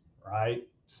margins, right?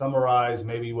 Summarize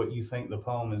maybe what you think the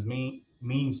poem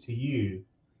means to you,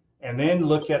 and then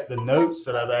look at the notes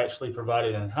that I've actually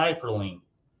provided in hyperlink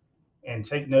and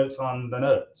take notes on the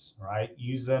notes, right?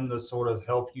 Use them to sort of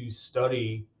help you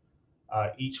study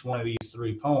each one of these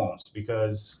three poems,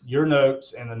 because your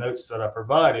notes and the notes that I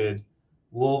provided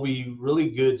will be really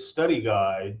good study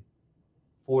guide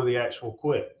for the actual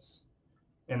quiz.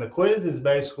 And the quiz is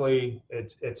basically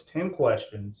it's 10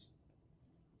 questions.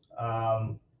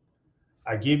 Um,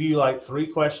 I give you like 3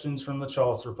 questions from the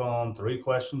Chaucer poem, 3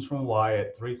 questions from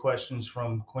Wyatt, 3 questions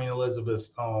from Queen Elizabeth's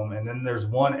poem, and then there's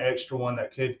one extra one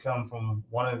that could come from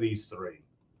one of these three.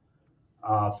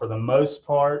 For the most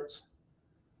part,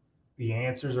 the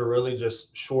answers are really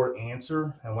just short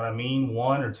answer, and what I mean,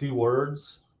 1 or 2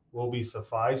 words will be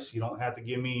suffice. You don't have to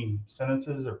give me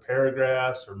sentences or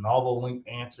paragraphs or novel length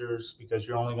answers, because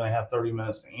you're only going to have 30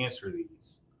 minutes to answer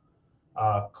these.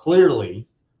 Clearly,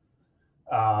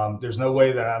 there's no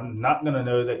way that I'm not going to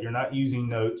know that you're not using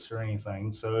notes or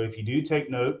anything. So if you do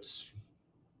take notes,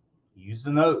 use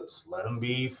the notes. Let them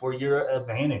be for your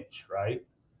advantage, right?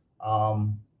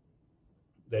 Um,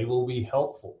 they will be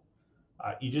helpful.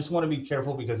 You just want to be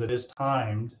careful because it is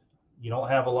timed. You don't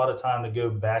have a lot of time to go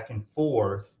back and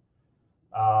forth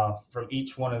from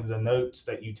each one of the notes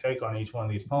that you take on each one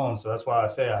of these poems. So that's why I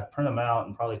say I print them out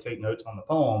and probably take notes on the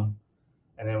poem.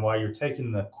 And then while you're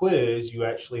taking the quiz, you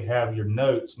actually have your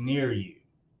notes near you.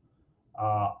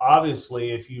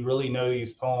 Obviously, if you really know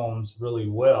these poems really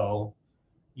well,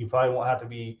 you probably won't have to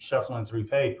be shuffling through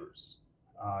papers.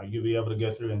 You'll be able to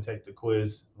go through and take the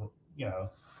quiz,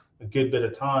 a good bit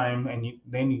of time, and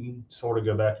then you can sort of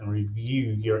go back and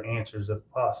review your answers if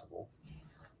possible.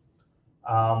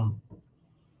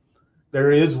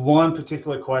 There is one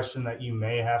particular question that you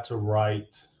may have to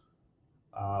write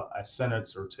a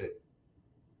sentence or two.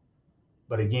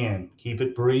 But again, keep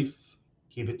it brief,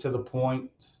 keep it to the point.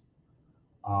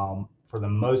 For the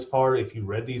most part, if you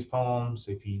read these poems,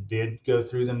 if you did go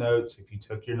through the notes, if you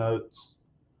took your notes,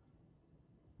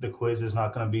 the quiz is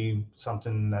not going to be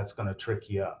something that's going to trick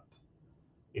you up.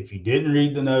 If you didn't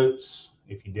read the notes,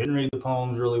 if you didn't read the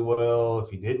poems really well,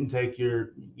 if you didn't take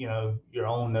your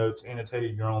own notes,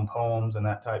 annotated your own poems and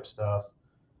that type stuff,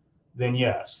 then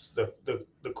yes, the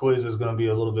quiz is going to be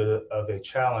a little bit of a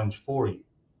challenge for you.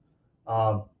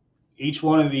 Each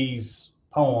one of these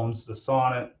poems, the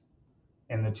sonnet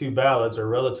and the 2 ballads, are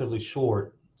relatively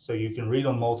short, so you can read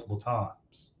them multiple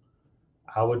times.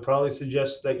 I would probably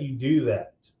suggest that you do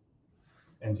that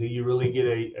until you really get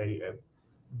a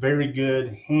very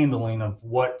good handling of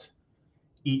what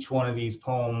each one of these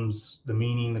poems, the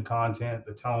meaning, the content,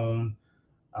 the tone,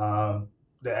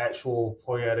 the actual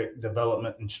poetic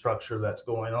development and structure that's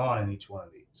going on in each one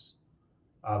of these.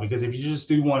 Because if you just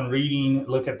do one reading,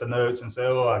 look at the notes and say,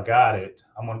 oh, I got it,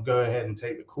 I'm going to go ahead and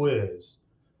take the quiz.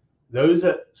 Those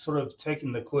that sort of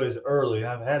taken the quiz early, and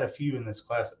I've had a few in this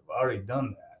class that have already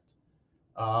done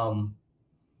that,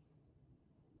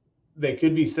 they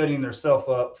could be setting themselves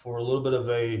up for a little bit of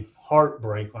a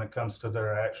heartbreak when it comes to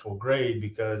their actual grade,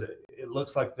 because it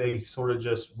looks like they sort of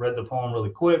just read the poem really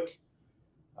quick,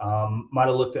 might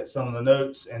have looked at some of the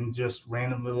notes and just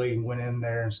randomly went in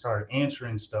there and started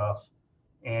answering stuff,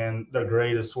 and their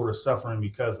grade is sort of suffering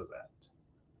because of that.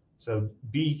 So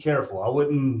be careful. I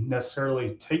wouldn't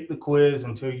necessarily take the quiz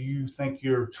until you think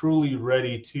you're truly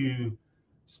ready to,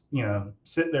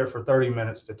 sit there for 30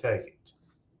 minutes to take it.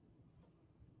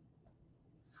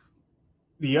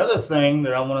 The other thing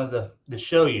that I wanted to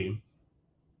show you,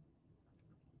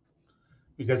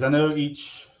 because I know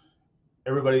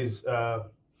everybody's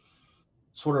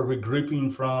sort of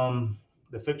regrouping from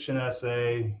the fiction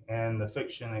essay and the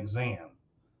fiction exam.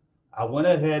 I went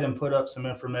ahead and put up some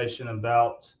information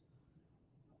about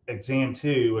exam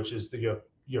 2, which is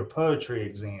your poetry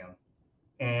exam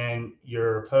and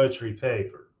your poetry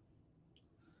paper.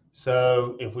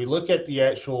 So if we look at the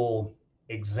actual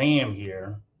exam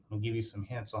here, I'll give you some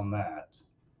hints on that.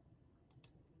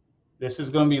 This is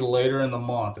going to be later in the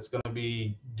month. It's going to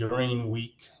be during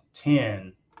week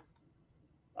 10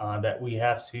 that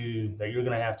you're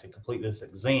going to have to complete this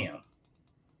exam.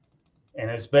 And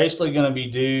it's basically going to be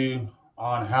due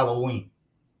on Halloween.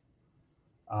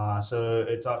 So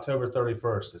it's October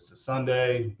 31st. It's a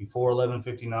Sunday before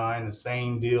 11:59, the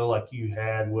same deal like you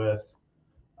had with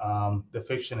the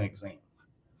fiction exam.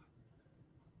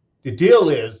 The deal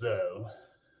is, though,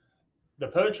 the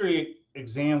poetry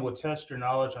exam will test your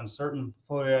knowledge on certain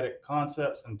poetic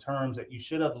concepts and terms that you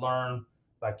should have learned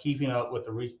by keeping up with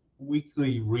the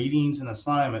weekly readings and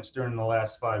assignments during the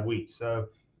last 5 weeks. So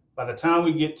by the time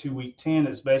we get to week 10,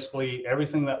 it's basically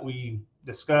everything that we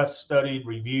discussed, studied,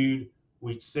 reviewed,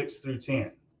 week 6 through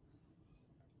 10.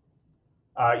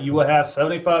 You will have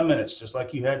 75 minutes, just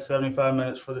like you had 75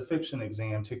 minutes for the fiction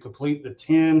exam, to complete the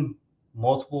 10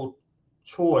 multiple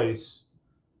choice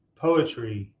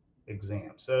poetry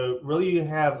exam. So really you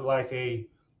have like a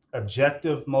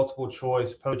objective multiple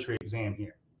choice poetry exam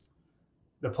here.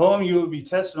 The poem you will be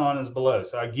tested on is below.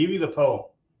 So I give you the poem,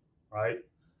 right?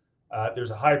 There's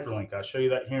a hyperlink. I'll show you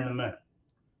that here in a minute.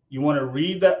 You want to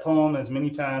read that poem as many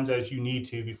times as you need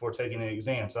to before taking the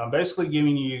exam. So I'm basically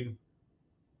giving you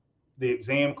the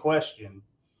exam question,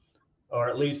 or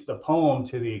at least the poem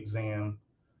to the exam,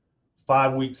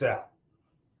 5 weeks out.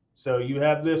 So you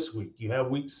have this week, you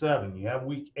have week 7, you have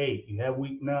week 8, you have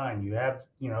week 9, you have,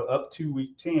 up to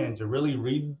week 10 to really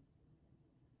read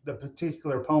the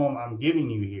particular poem I'm giving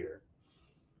you here.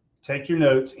 Take your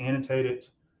notes, annotate it,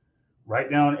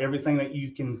 write down everything that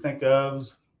you can think of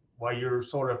while you're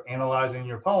sort of analyzing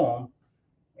your poem,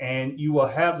 and you will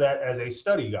have that as a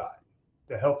study guide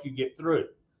to help you get through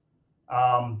it.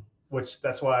 Which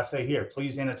that's why I say here,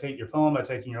 please annotate your poem by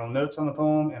taking your own notes on the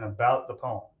poem and about the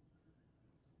poem.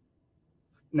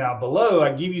 Now below,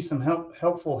 I give you some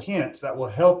helpful hints that will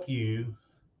help you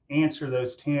answer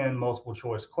those 10 multiple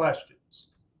choice questions.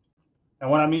 And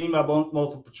what I mean by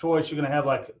multiple choice, you're going to have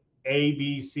like A,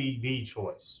 B, C, D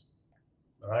choice.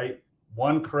 All right.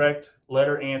 One correct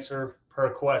letter answer per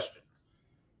question.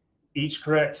 Each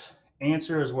correct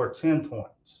answer is worth 10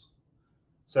 points.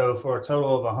 So for a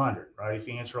total of 100, right? If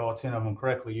you answer all 10 of them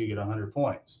correctly, you get 100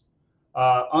 points.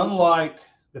 Unlike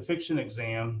the fiction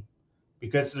exam,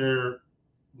 because they're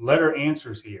letter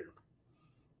answers here,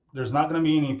 there's not going to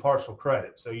be any partial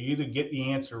credit. So you either get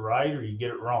the answer right or you get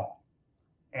it wrong.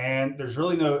 And there's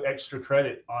really no extra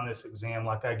credit on this exam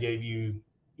like I gave you,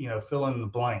 fill in the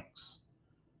blanks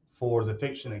for the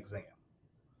fiction exam.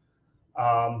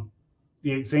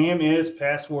 The exam is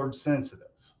password sensitive.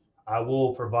 I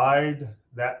will provide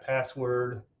that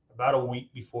password about a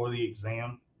week before the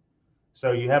exam.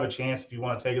 So you have a chance, if you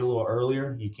want to take it a little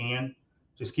earlier, you can.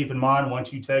 Just keep in mind,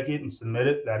 once you take it and submit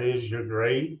it, that is your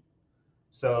grade.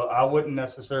 So I wouldn't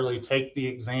necessarily take the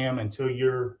exam until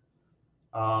you're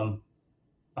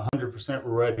 100%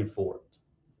 ready for it.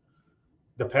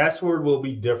 The password will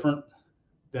be different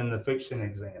than the fiction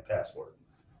exam password.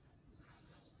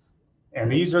 And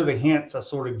these are the hints I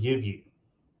sort of give you.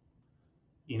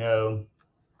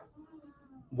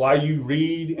 While you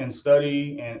read and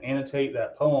study and annotate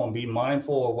that poem, be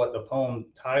mindful of what the poem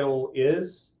title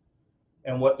is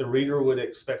and what the reader would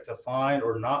expect to find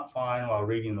or not find while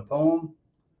reading the poem.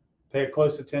 Pay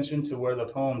close attention to where the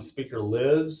poem speaker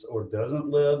lives or doesn't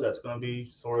live. That's going to be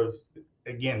sort of,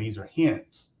 again, these are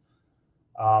hints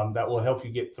that will help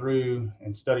you get through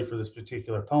and study for this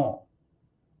particular poem.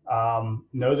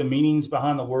 Know the meanings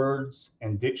behind the words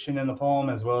and diction in the poem,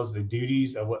 as well as the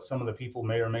duties of what some of the people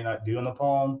may or may not do in the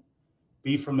poem.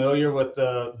 Be familiar with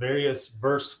the various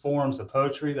verse forms of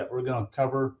poetry that we're going to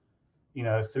cover,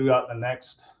 throughout the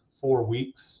next 4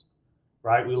 weeks,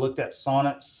 right? We looked at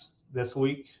sonnets this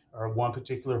week, or one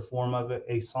particular form of it,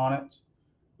 a sonnet.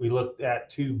 We looked at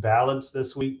 2 ballads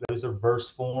this week. Those are verse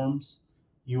forms.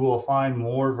 You will find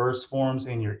more verse forms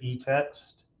in your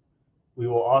e-text. We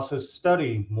will also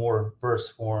study more verse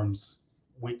forms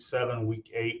week 7, week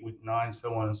 8, week 9,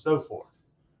 so on and so forth.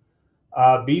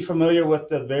 Be familiar with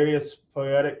the various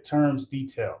poetic terms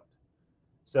detailed.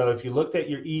 So if you looked at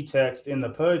your e-text in the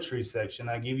poetry section,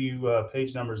 I give you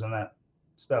page numbers and that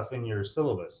stuff in your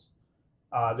syllabus.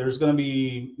 There's going to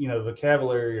be,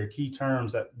 vocabulary or key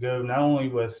terms that go not only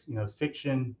with,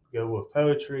 fiction, go with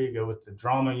poetry, go with the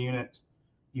drama unit.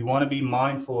 You want to be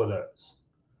mindful of those.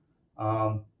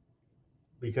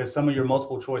 Because some of your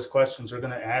multiple choice questions are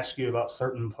going to ask you about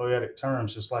certain poetic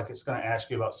terms, just like it's going to ask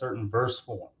you about certain verse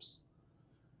forms.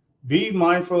 Be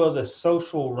mindful of the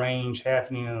social range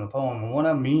happening in the poem. And what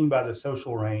I mean by the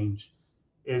social range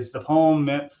is the poem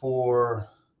meant for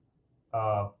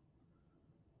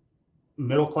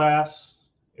middle class?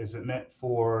 Is it meant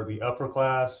for the upper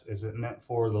class? Is it meant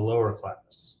for the lower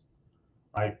class?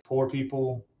 Right? Poor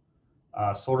people,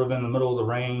 sort of in the middle of the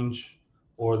range,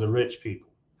 or the rich people.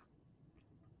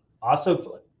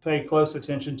 Also, pay close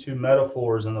attention to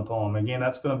metaphors in the poem. Again,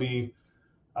 that's going to be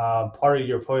part of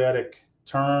your poetic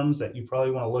terms that you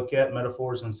probably want to look at,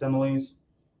 metaphors and similes.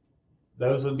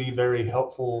 Those would be very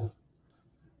helpful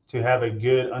to have a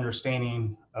good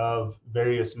understanding of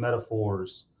various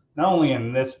metaphors, not only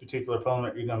in this particular poem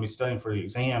that you're going to be studying for the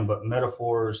exam, but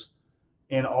metaphors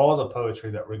in all the poetry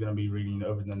that we're going to be reading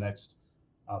over the next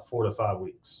 4 to 5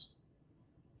 weeks.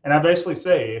 And I basically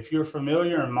say, if you're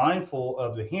familiar and mindful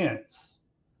of the hints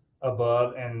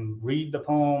above and read the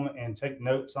poem and take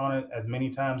notes on it as many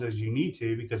times as you need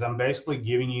to, because I'm basically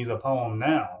giving you the poem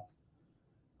now,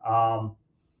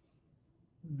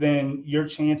 then your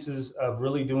chances of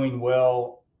really doing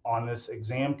well on this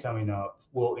exam coming up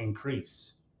will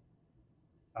increase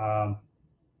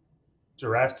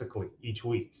drastically each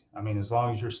week. I mean, as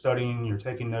long as you're studying, you're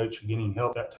taking notes, you're getting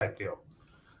help, that type deal.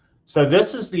 So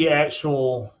this is the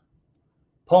actual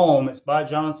poem. It's by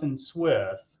Jonathan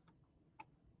Swift.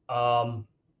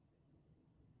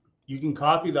 You can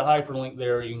copy the hyperlink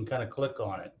there. You can kind of click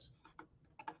on it.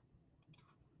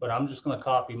 But I'm just going to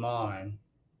copy mine.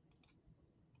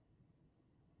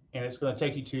 And it's going to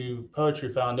take you to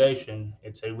Poetry Foundation.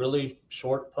 It's a really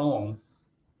short poem.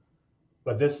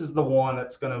 But this is the one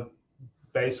that's going to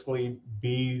basically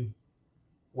be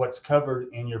what's covered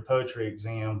in your poetry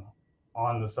exam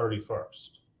on the 31st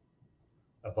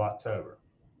of October.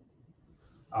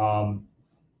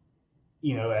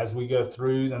 You know, as we go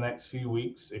through the next few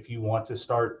weeks, if you want to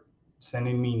start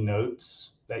sending me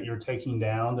notes that you're taking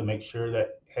down to make sure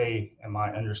that, hey, am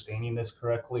I understanding this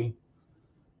correctly?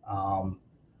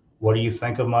 What do you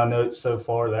think of my notes so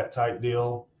far? That type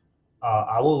deal.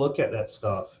 I will look at that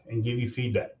stuff and give you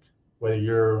feedback, whether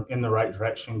you're in the right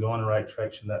direction, going the right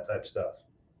direction, that type stuff.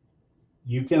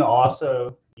 You can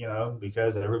also, you know,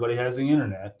 because everybody has the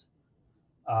internet,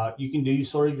 you can do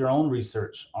sort of your own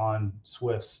research on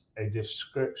Swift's A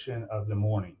Description of the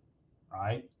Morning,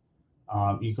 right?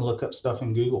 You can look up stuff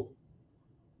in Google,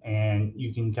 and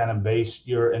you can kind of base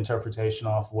your interpretation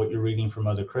off what you're reading from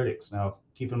other critics. Now,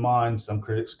 keep in mind, some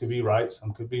critics could be right,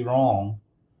 some could be wrong.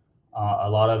 A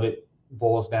lot of it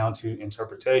boils down to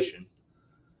interpretation.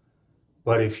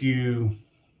 But if you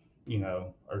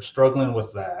know, are struggling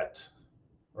with that,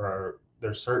 or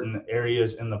there's certain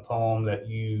areas in the poem that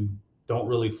you don't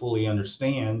really fully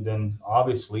understand, then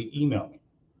obviously email me.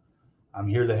 I'm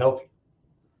here to help you.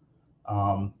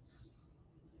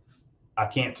 I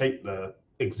can't take the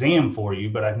exam for you,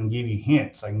 but I can give you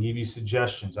hints. I can give you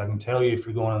suggestions. I can tell you if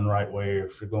you're going in the right way or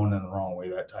if you're going in the wrong way,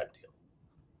 that type deal.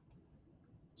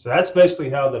 So that's basically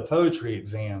how the poetry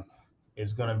exam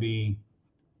is going to be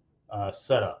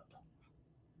set up.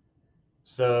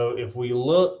 So if we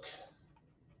look,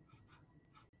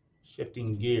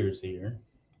 shifting gears here,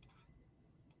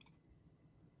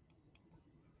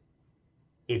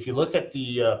 if you look at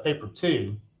the paper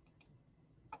 2,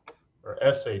 or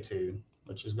essay 2,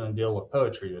 which is going to deal with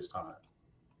poetry this time.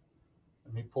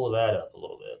 Let me pull that up a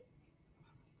little bit.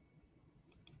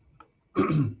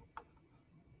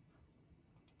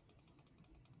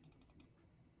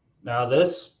 Now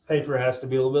this paper has to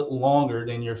be a little bit longer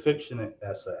than your fiction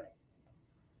essay.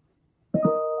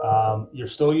 You're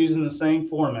still using the same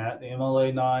format, the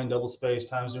MLA 9 double space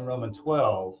Times New Roman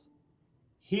 12.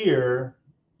 Here,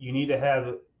 you need to have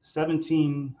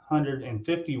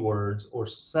 1,750 words or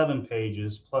 7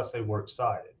 pages plus a works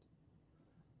cited.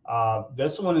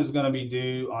 This one is going to be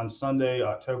due on Sunday,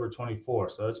 October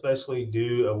 24th. So it's basically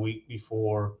due a week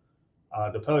before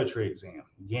the poetry exam.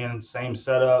 Again, same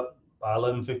setup. By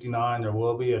 11:59, there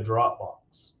will be a drop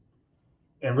box.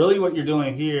 And really what you're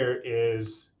doing here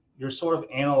is you're sort of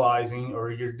analyzing, or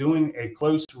you're doing a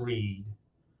close read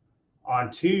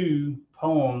on 2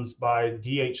 poems by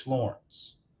D.H.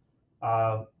 Lawrence,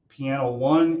 Piano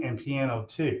 1 and Piano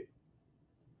 2.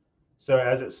 So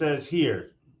as it says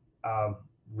here,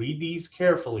 read these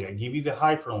carefully. I give you the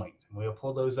hyperlink, and we'll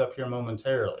pull those up here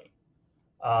momentarily.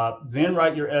 Then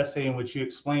write your essay in which you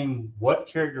explain what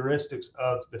characteristics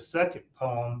of the second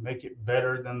poem make it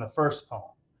better than the first poem.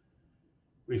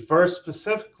 Refer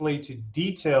specifically to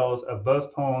details of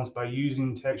both poems by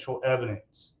using textual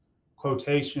evidence,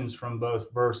 quotations from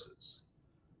both verses.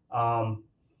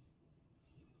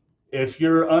 If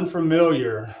you're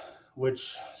unfamiliar,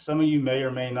 which some of you may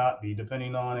or may not be,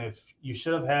 depending on if you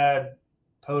should have had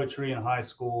poetry in high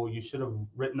school, you should have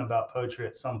written about poetry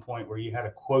at some point where you had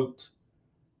a quote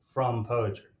from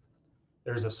poetry.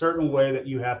 There's a certain way that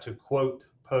you have to quote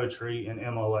poetry and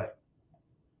MLA.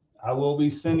 I will be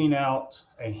sending out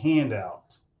a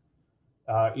handout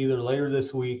either later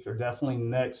this week or definitely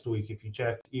next week if you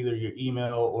check either your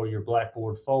email or your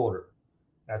Blackboard folder.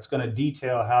 That's going to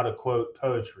detail how to quote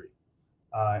poetry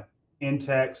in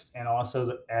text and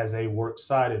also as a works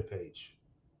cited page.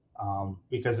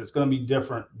 Because it's going to be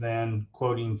different than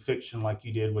quoting fiction like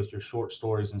you did with your short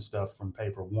stories and stuff from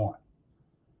paper one.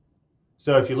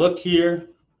 So if you look here,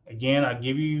 again, I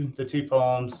give you the two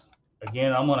poems.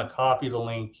 Again, I'm going to copy the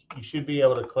link. You should be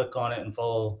able to click on it and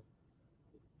follow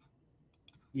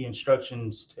the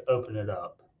instructions to open it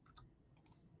up.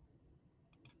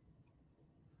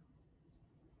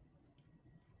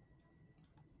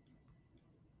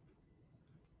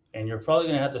 And you're probably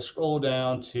going to have to scroll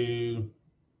down to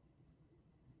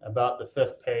about the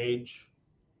 5th page.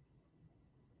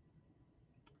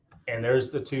 And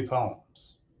there's the two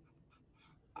poems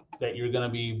that you're going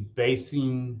to be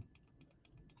basing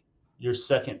your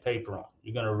second paper on.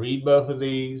 You're going to read both of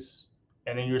these,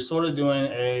 and then you're sort of doing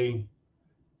a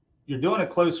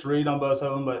close read on both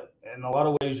of them, but in a lot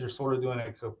of ways you're sort of doing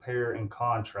a compare and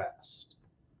contrast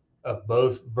of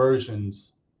both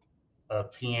versions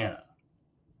of piano.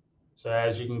 So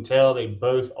as you can tell, they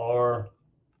both are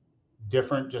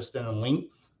different just in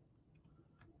length.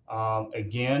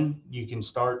 Again, you can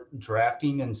start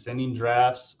drafting and sending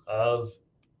drafts of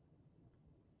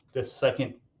this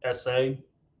second essay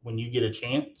when you get a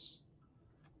chance.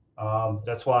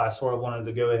 That's why I sort of wanted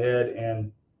to go ahead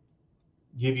and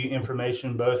give you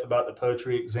information both about the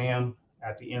poetry exam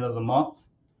at the end of the month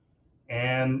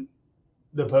and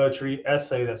the poetry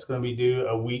essay that's going to be due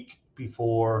a week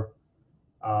before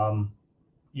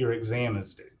your exam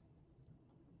is due.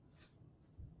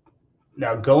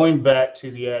 Now, going back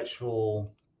to the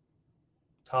actual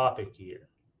topic here,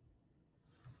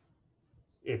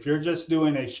 if you're just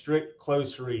doing a strict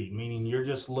close read, meaning you're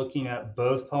just looking at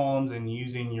both poems and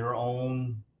using your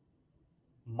own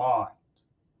mind,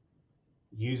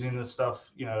 using the stuff,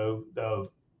 the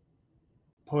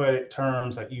poetic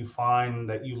terms that you find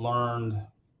that you learned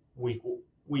week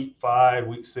 5,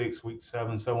 week 6, week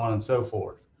 7, so on and so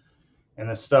forth, and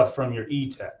the stuff from your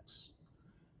e-text,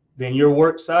 then your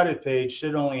works cited page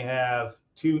should only have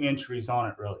 2 entries on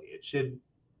it, really. It should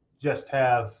just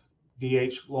have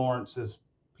D.H. Lawrence's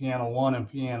Piano 1 and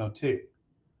Piano 2.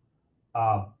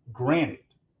 Granted,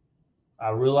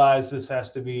 I realize this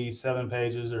has to be 7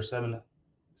 pages or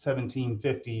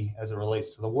 1750 as it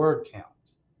relates to the word count.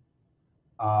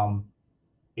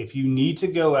 If you need to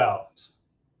go out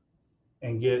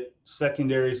and get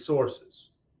secondary sources,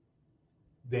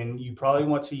 then you probably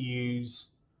want to use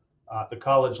the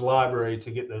college library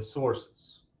to get those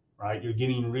sources, right? You're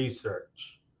getting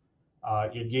research.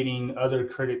 You're getting other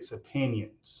critics'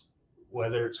 opinions,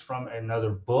 whether it's from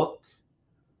another book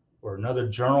or another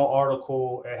journal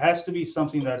article. It has to be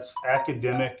something that's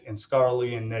academic and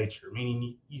scholarly in nature,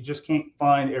 meaning you just can't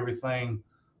find everything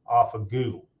off of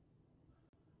Google.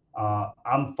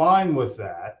 I'm fine with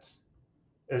that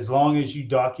as long as you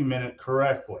document it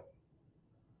correctly.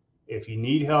 If you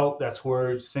need help, that's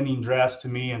where sending drafts to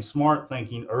me and smart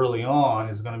thinking early on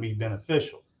is going to be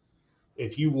beneficial.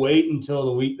 If you wait until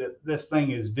the week that this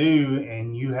thing is due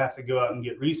and you have to go out and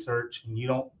get research and you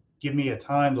don't give me a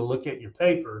time to look at your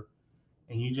paper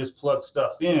and you just plug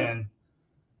stuff in,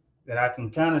 then I can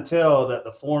kind of tell that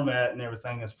the format and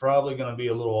everything is probably going to be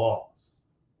a little off.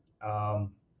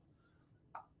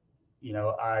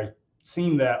 I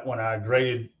seen that when I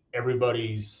graded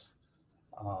everybody's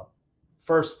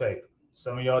first paper.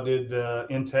 Some of y'all did the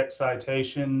in-text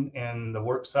citation and the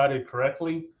works cited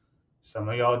correctly. Some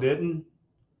of y'all didn't.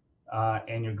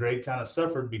 And your grade kind of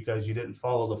suffered because you didn't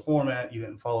follow the format. You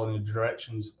didn't follow the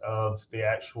directions of the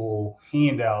actual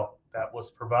handout that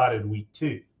was provided week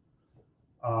 2.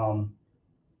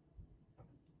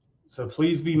 So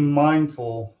please be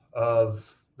mindful of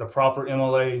the proper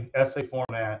MLA essay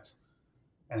format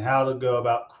and how to go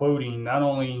about quoting not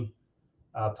only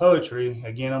poetry.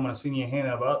 Again, I'm going to send you a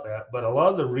handout about that, but a lot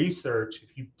of the research,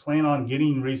 if you plan on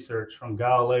getting research from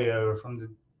Galileo or from the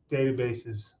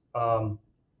databases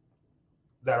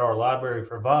that our library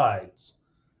provides,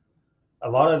 a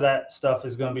lot of that stuff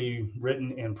is going to be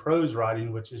written in prose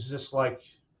writing, which is just like,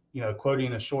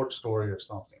 quoting a short story or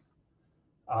something.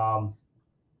 A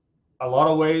lot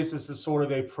of ways, this is sort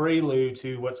of a prelude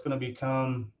to what's going to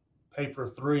become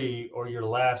paper 3 or your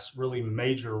last really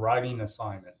major writing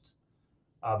assignment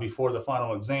before the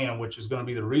final exam, which is going to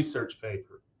be the research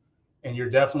paper. And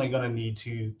you're definitely going to need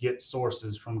to get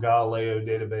sources from Galileo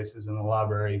databases in the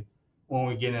library when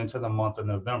we get into the month of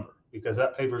November, because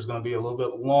that paper is going to be a little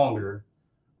bit longer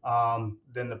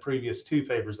than the previous 2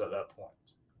 papers at that point.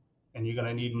 and you're going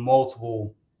to need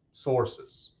multiple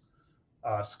sources,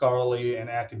 scholarly and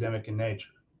academic in nature.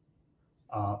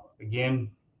 Again,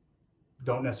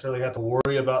 don't necessarily have to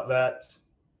worry about that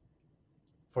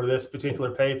for this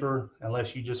particular paper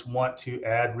unless you just want to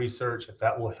add research, if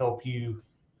that will help you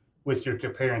with your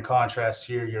compare and contrast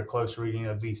here, your close reading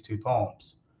of these two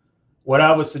poems. What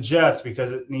I would suggest,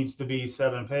 because it needs to be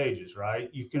 7 pages, right?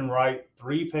 You can write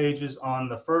 3 pages on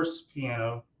the first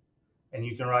piano, and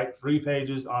you can write 3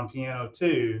 pages on piano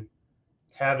 2,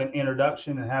 have an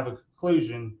introduction and have a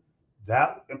conclusion.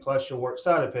 That, and plus your works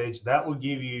cited page, that will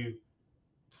give you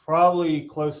probably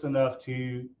close enough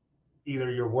to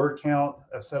either your word count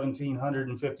of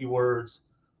 1,750 words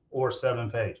or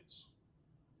 7 pages.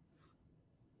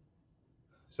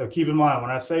 So keep in mind,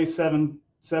 when I say seven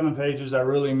pages, I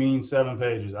really mean 7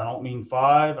 pages. I don't mean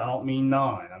 5. I don't mean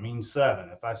 9. I mean 7.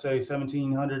 If I say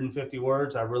 1,750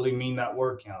 words, I really mean that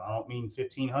word count. I don't mean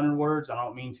 1,500 words. I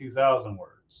don't mean 2,000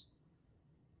 words.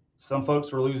 Some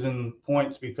folks were losing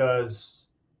points because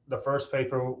the first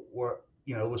paper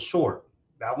was short.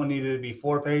 That one needed to be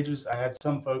 4 pages. I had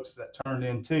some folks that turned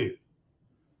in 2.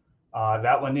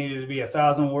 That one needed to be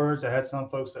 1,000 words. I had some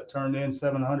folks that turned in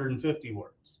 750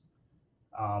 words.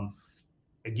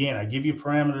 Again, I give you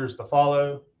parameters to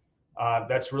follow.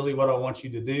 That's really what I want you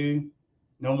to do.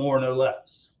 No more, no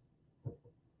less.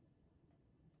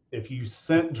 If you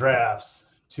sent drafts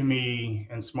to me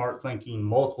in Smart Thinking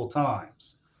multiple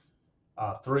times,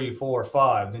 3, 4,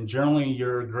 5, then generally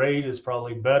your grade is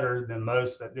probably better than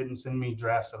most that didn't send me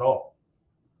drafts at all.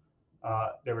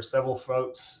 There were several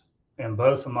folks in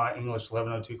both of my English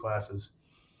 1102 classes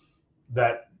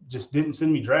that just didn't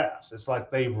send me drafts. It's like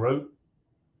they wrote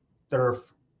their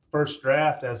first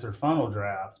draft as their final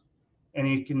draft, and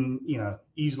it can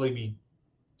easily be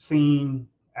seen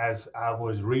as I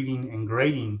was reading and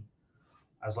grading.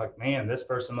 I was like, man, this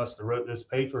person must have wrote this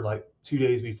paper like 2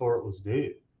 days before it was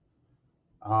due,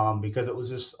 because it was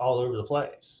just all over the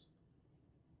place.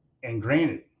 And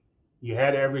granted, you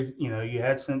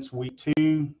had since week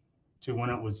 2 to when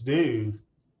it was due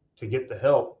to get the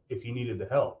help if you needed the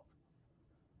help.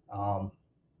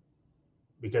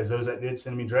 Because those that did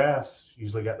send me drafts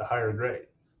usually got the higher grade.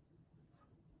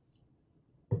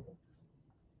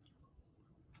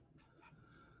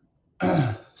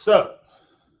 So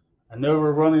I know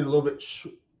we're running a little bit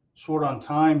short on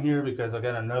time here because I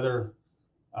got another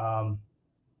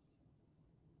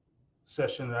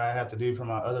session that I have to do for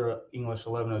my other English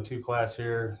 1102 class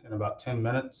here in about 10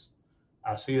 minutes.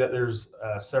 I see that there's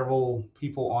several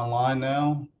people online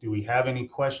now. Do we have any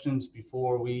questions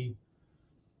before we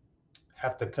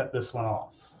have to cut this one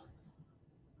off?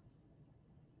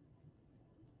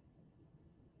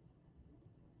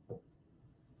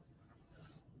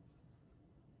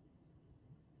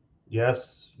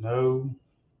 Yes, no?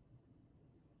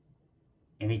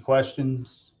 Any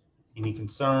questions? Any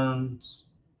concerns?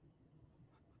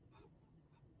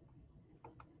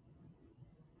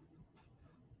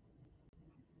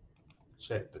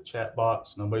 Check the chat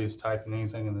box. Nobody's typing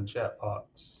anything in the chat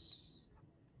box.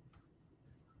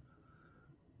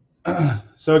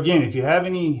 So again, if you have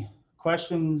any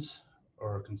questions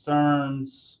or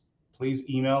concerns, please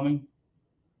email me.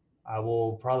 I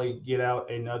will probably get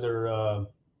out another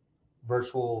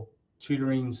virtual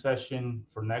tutoring session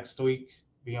for next week.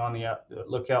 Be on the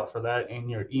lookout for that in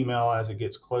your email as it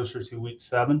gets closer to week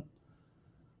 7.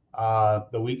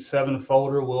 The week 7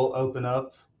 folder will open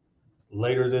up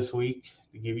later this week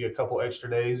to give you a couple extra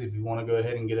days if you want to go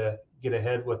ahead and get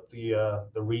ahead with the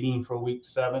reading for week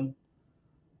 7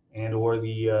 and or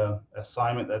the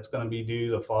assignment that's going to be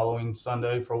due the following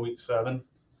Sunday for week 7.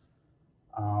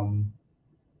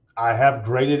 I have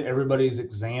graded everybody's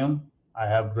exam. I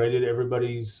have graded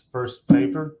everybody's first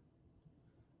paper.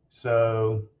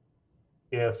 So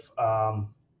if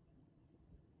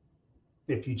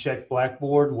you check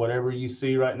Blackboard, whatever you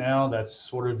see right now, that's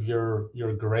sort of your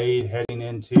grade heading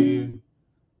into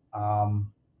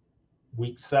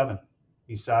week 7,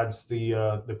 besides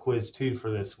the quiz 2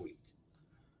 for this week.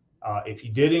 If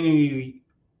you did any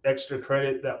extra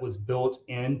credit that was built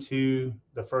into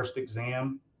the first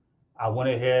exam, I went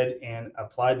ahead and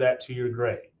applied that to your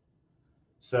grade.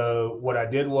 So what I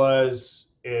did was,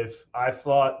 if I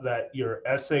thought that your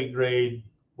essay grade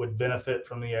would benefit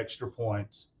from the extra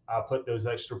points, I put those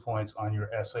extra points on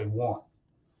your essay 1.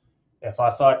 If I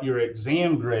thought your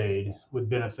exam grade would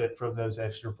benefit from those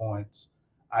extra points,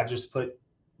 I just put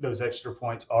those extra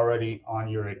points already on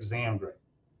your exam grade.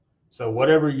 So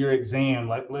whatever your exam,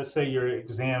 like let's say your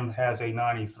exam has a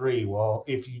 93, well,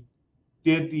 if you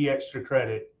did the extra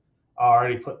credit, I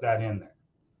already put that in there.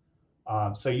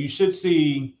 So you should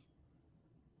see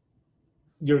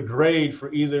your grade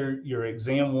for either your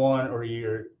exam one or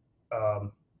your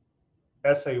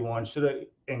essay one should have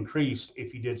increased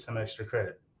if you did some extra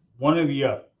credit. One or the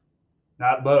other,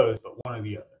 not both, but one or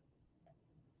the other.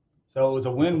 So it was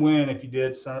a win-win if you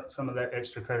did some of that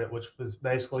extra credit, which was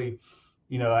basically,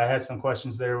 I had some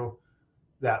questions there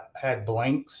that had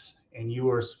blanks, and you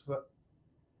were,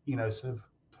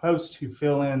 supposed to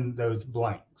fill in those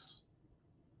blanks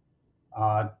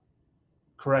uh,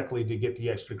 correctly to get the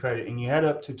extra credit, and you had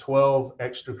up to 12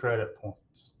 extra credit points.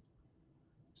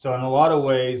 So in a lot of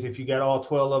ways, if you got all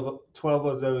 12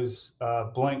 of those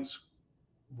blanks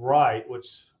right, which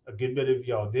a good bit of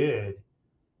y'all did,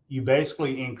 you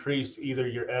basically increased either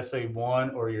your essay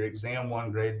one or your exam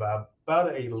one grade by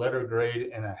about a letter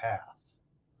grade and a half,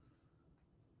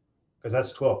 because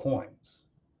that's 12 points.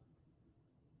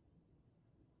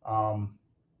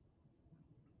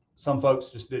 Some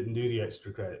folks just didn't do the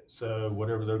extra credit, so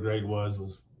whatever their grade was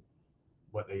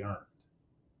what they earned.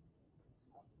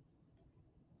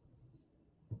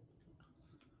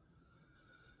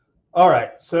 All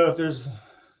right, so if there's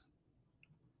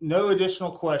no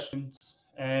additional questions,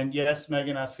 and yes,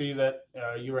 Megan, I see that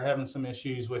you were having some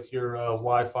issues with your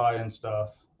Wi-Fi and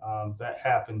stuff. That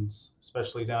happens,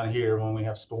 especially down here when we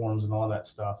have storms and all that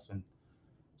stuff. And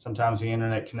sometimes the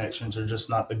internet connections are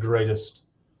just not the greatest.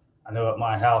 I know at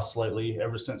my house lately,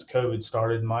 ever since COVID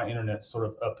started, my internet's sort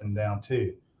of up and down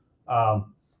too.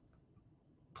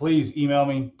 Please email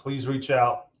me. Please reach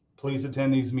out. Please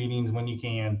attend these meetings when you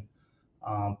can.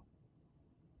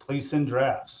 Please send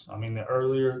drafts. I mean, the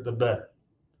earlier, the better.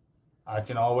 I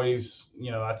can always,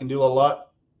 I can do a lot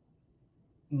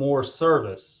more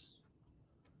service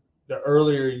the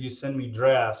earlier you send me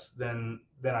drafts than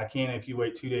I can if you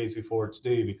wait 2 days before it's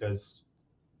due, because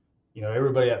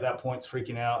everybody at that point's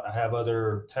freaking out. I have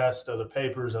other tests, other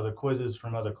papers, other quizzes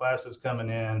from other classes coming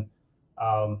in.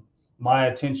 My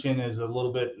attention is a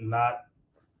little bit not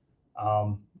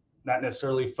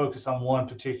necessarily focused on one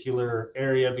particular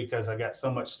area because I got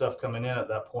so much stuff coming in at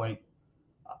that point.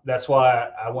 That's why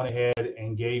I went ahead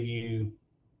and gave you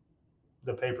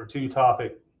the paper 2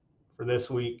 topic for this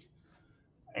week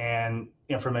and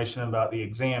information about the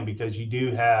exam, because you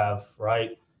do have,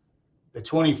 right, the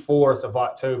 24th of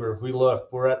October. If we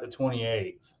look, we're at the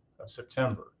 28th of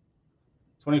September.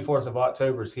 24th of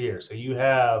October is here. So you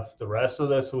have the rest of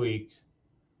this week,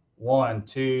 1,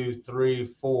 2,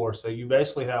 3, 4. So you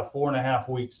basically have 4.5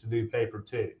 weeks to do paper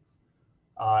 2.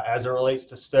 As it relates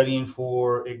to studying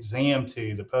for exam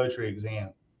 2, the poetry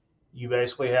exam, you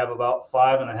basically have about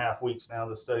 5.5 weeks now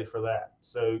to study for that.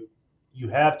 So you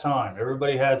have time.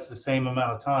 Everybody has the same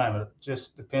amount of time. It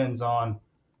just depends on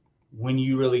when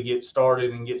you really get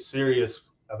started and get serious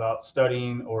about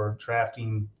studying or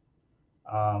drafting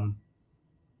for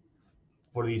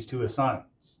these 2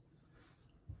 assignments.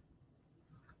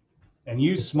 And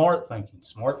use smart thinking.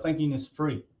 Smart thinking is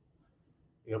free.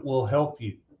 It will help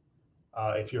you.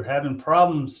 If you're having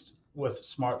problems with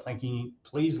smart thinking,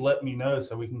 please let me know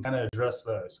so we can kind of address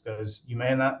those, because you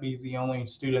may not be the only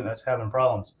student that's having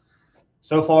problems.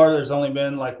 So far, there's only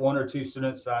been like 1 or 2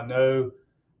 students that I know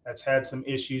that's had some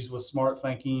issues with smart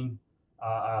thinking.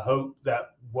 I hope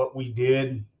that what we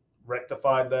did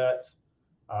rectified that.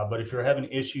 But if you're having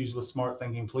issues with smart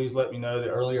thinking, please let me know. The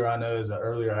earlier I know, the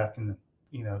earlier I can,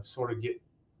 sort of get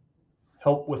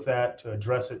help with that to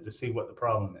address it, to see what the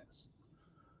problem is.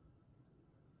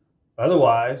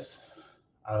 Otherwise,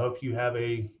 I hope you have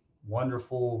a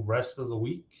wonderful rest of the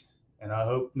week, and I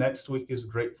hope next week is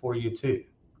great for you too.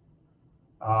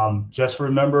 Just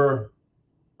remember,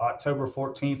 October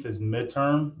 14th is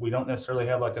midterm. We don't necessarily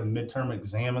have like a midterm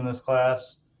exam in this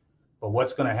class, but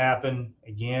what's going to happen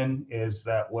again is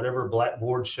that whatever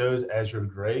Blackboard shows as your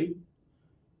grade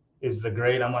is the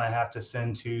grade I'm going to have to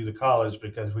send to the college,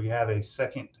 because we have a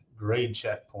second grade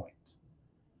checkpoint.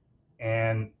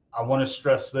 And I want to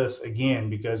stress this again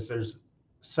because there's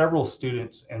several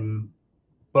students in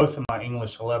both of my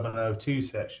English 1102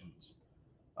 sections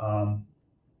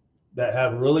that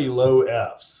have really low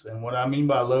Fs. And what I mean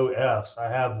by low Fs, I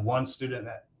have one student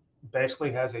that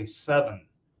basically has a 7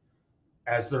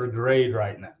 as their grade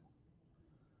right now.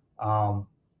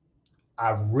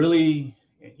 I really,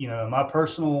 in my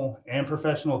personal and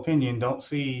professional opinion, don't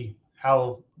see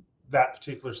how that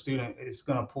particular student is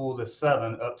going to pull the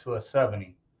 7 up to a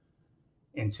 70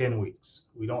 in 10 weeks.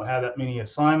 We don't have that many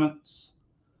assignments.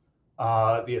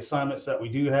 The assignments that we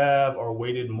do have are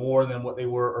weighted more than what they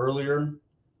were earlier.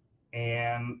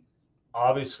 And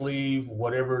obviously,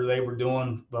 whatever they were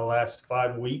doing the last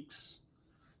 5 weeks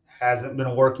hasn't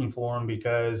been working for them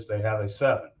because they have a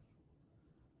 7.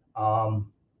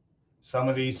 Some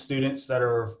of these students that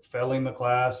are failing the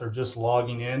class are just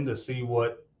logging in to see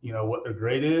what their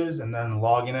grade is and then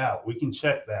logging out. We can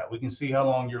check that. We can see how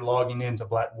long you're logging into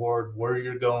Blackboard, where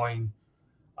you're going,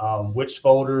 which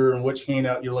folder and which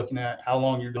handout you're looking at, how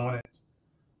long you're doing it.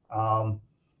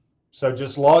 So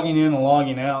just logging in and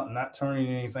logging out and not turning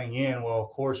anything in, well,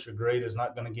 of course, your grade is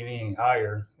not going to get any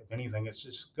higher. If anything, it's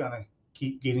just going to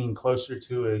keep getting closer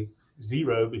to a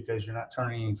 0 because you're not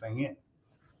turning anything in.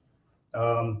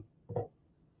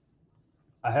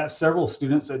 I have several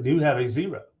students that do have a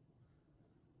 0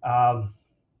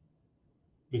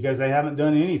 because they haven't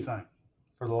done anything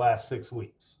for the last 6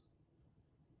 weeks.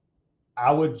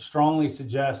 I would strongly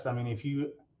suggest, I mean, if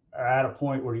you are at a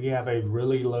point where you have a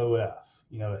really low F,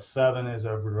 a 7 is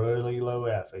a really low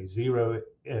F, a 0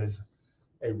 is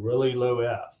a really low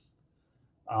F.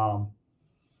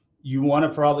 You want to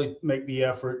probably make the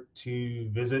effort to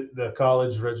visit the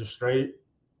college registrator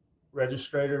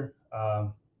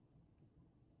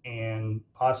and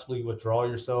possibly withdraw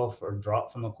yourself or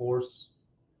drop from the course.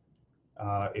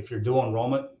 If you're dual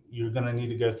enrollment, you're going to need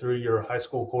to go through your high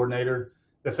school coordinator.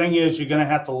 The thing is, you're going to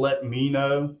have to let me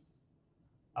know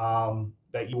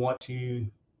that you want to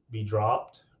be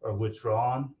dropped or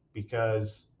withdrawn,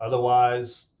 because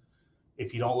otherwise,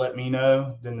 if you don't let me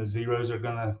know, then the zeros are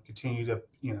going to continue to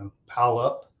pile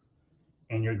up,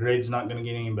 and your grade's not going to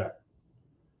get any better.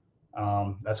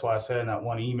 That's why I said in that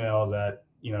one email that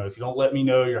if you don't let me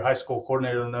know, your high school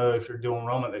coordinator will know if you're dual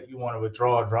enrollment that you want to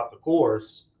withdraw or drop the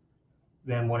course.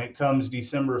 Then when it comes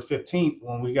December 15th,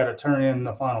 when we got to turn in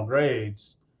the final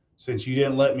grades, since you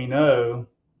didn't let me know,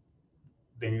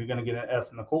 then you're going to get an F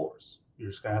in the course.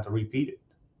 You're just going to have to repeat it.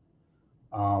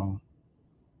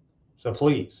 So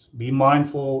please be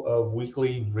mindful of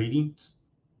weekly readings.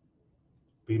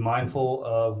 Be mindful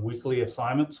of weekly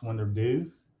assignments when they're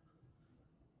due.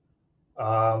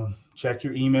 Check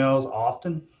your emails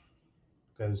often,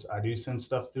 because I do send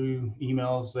stuff through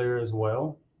emails there as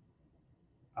well.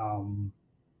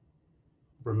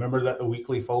 Remember that the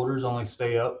weekly folders only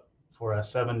stay up for a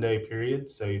 7-day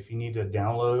period. So if you need to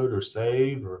download or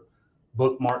save or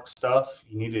bookmark stuff,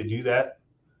 you need to do that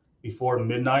before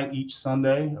midnight each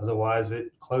Sunday. Otherwise,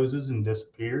 it closes and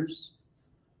disappears.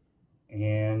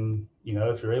 And,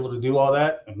 if you're able to do all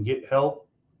that and get help,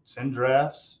 send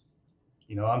drafts,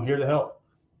 I'm here to help.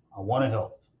 I want to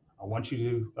help. I want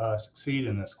you to succeed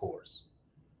in this course.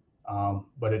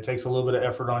 But it takes a little bit of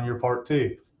effort on your part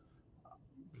too,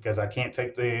 because I can't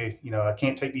take I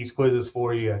can't take these quizzes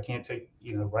for you. I can't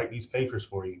write these papers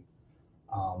for you.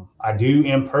 I do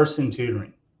in-person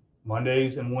tutoring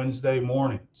Mondays and Wednesday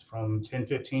mornings from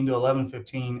 10:15 to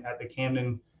 11:15 at the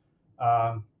Camden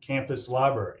campus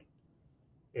library.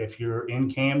 If you're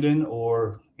in Camden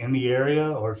or in the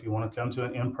area, or if you want to come to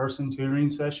an in-person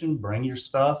tutoring session, bring your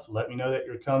stuff. Let me know that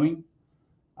you're coming.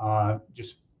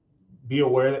 Just be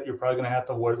aware that you're probably going to have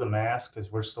to wear the mask,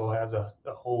 because we still have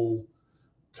the whole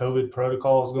COVID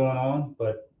protocols going on.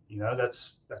 But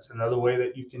that's another way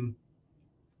that you can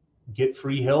get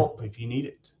free help if you need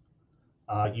it.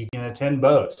 You can attend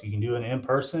both. You can do an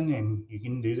in-person, and you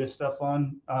can do this stuff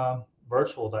on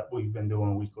virtual that we've been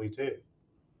doing weekly too.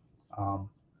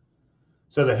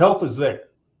 So the help is there.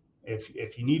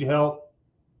 If you need help,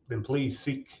 then please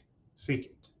seek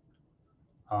it.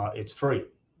 It's free.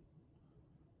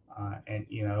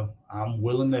 And I'm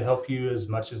willing to help you as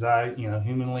much as I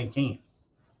humanly can.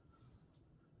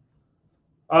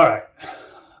 All right,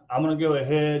 I'm going to go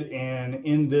ahead and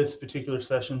end this particular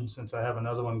session since I have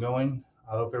another one going.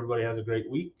 I hope everybody has a great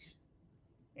week,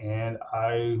 and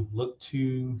I look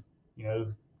to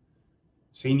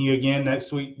seeing you again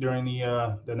next week during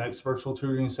the next virtual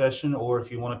tutoring session, or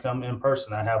if you want to come in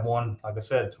person, I have one, like I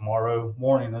said, tomorrow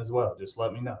morning as well. Just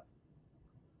let me know.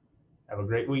 Have a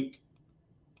great week.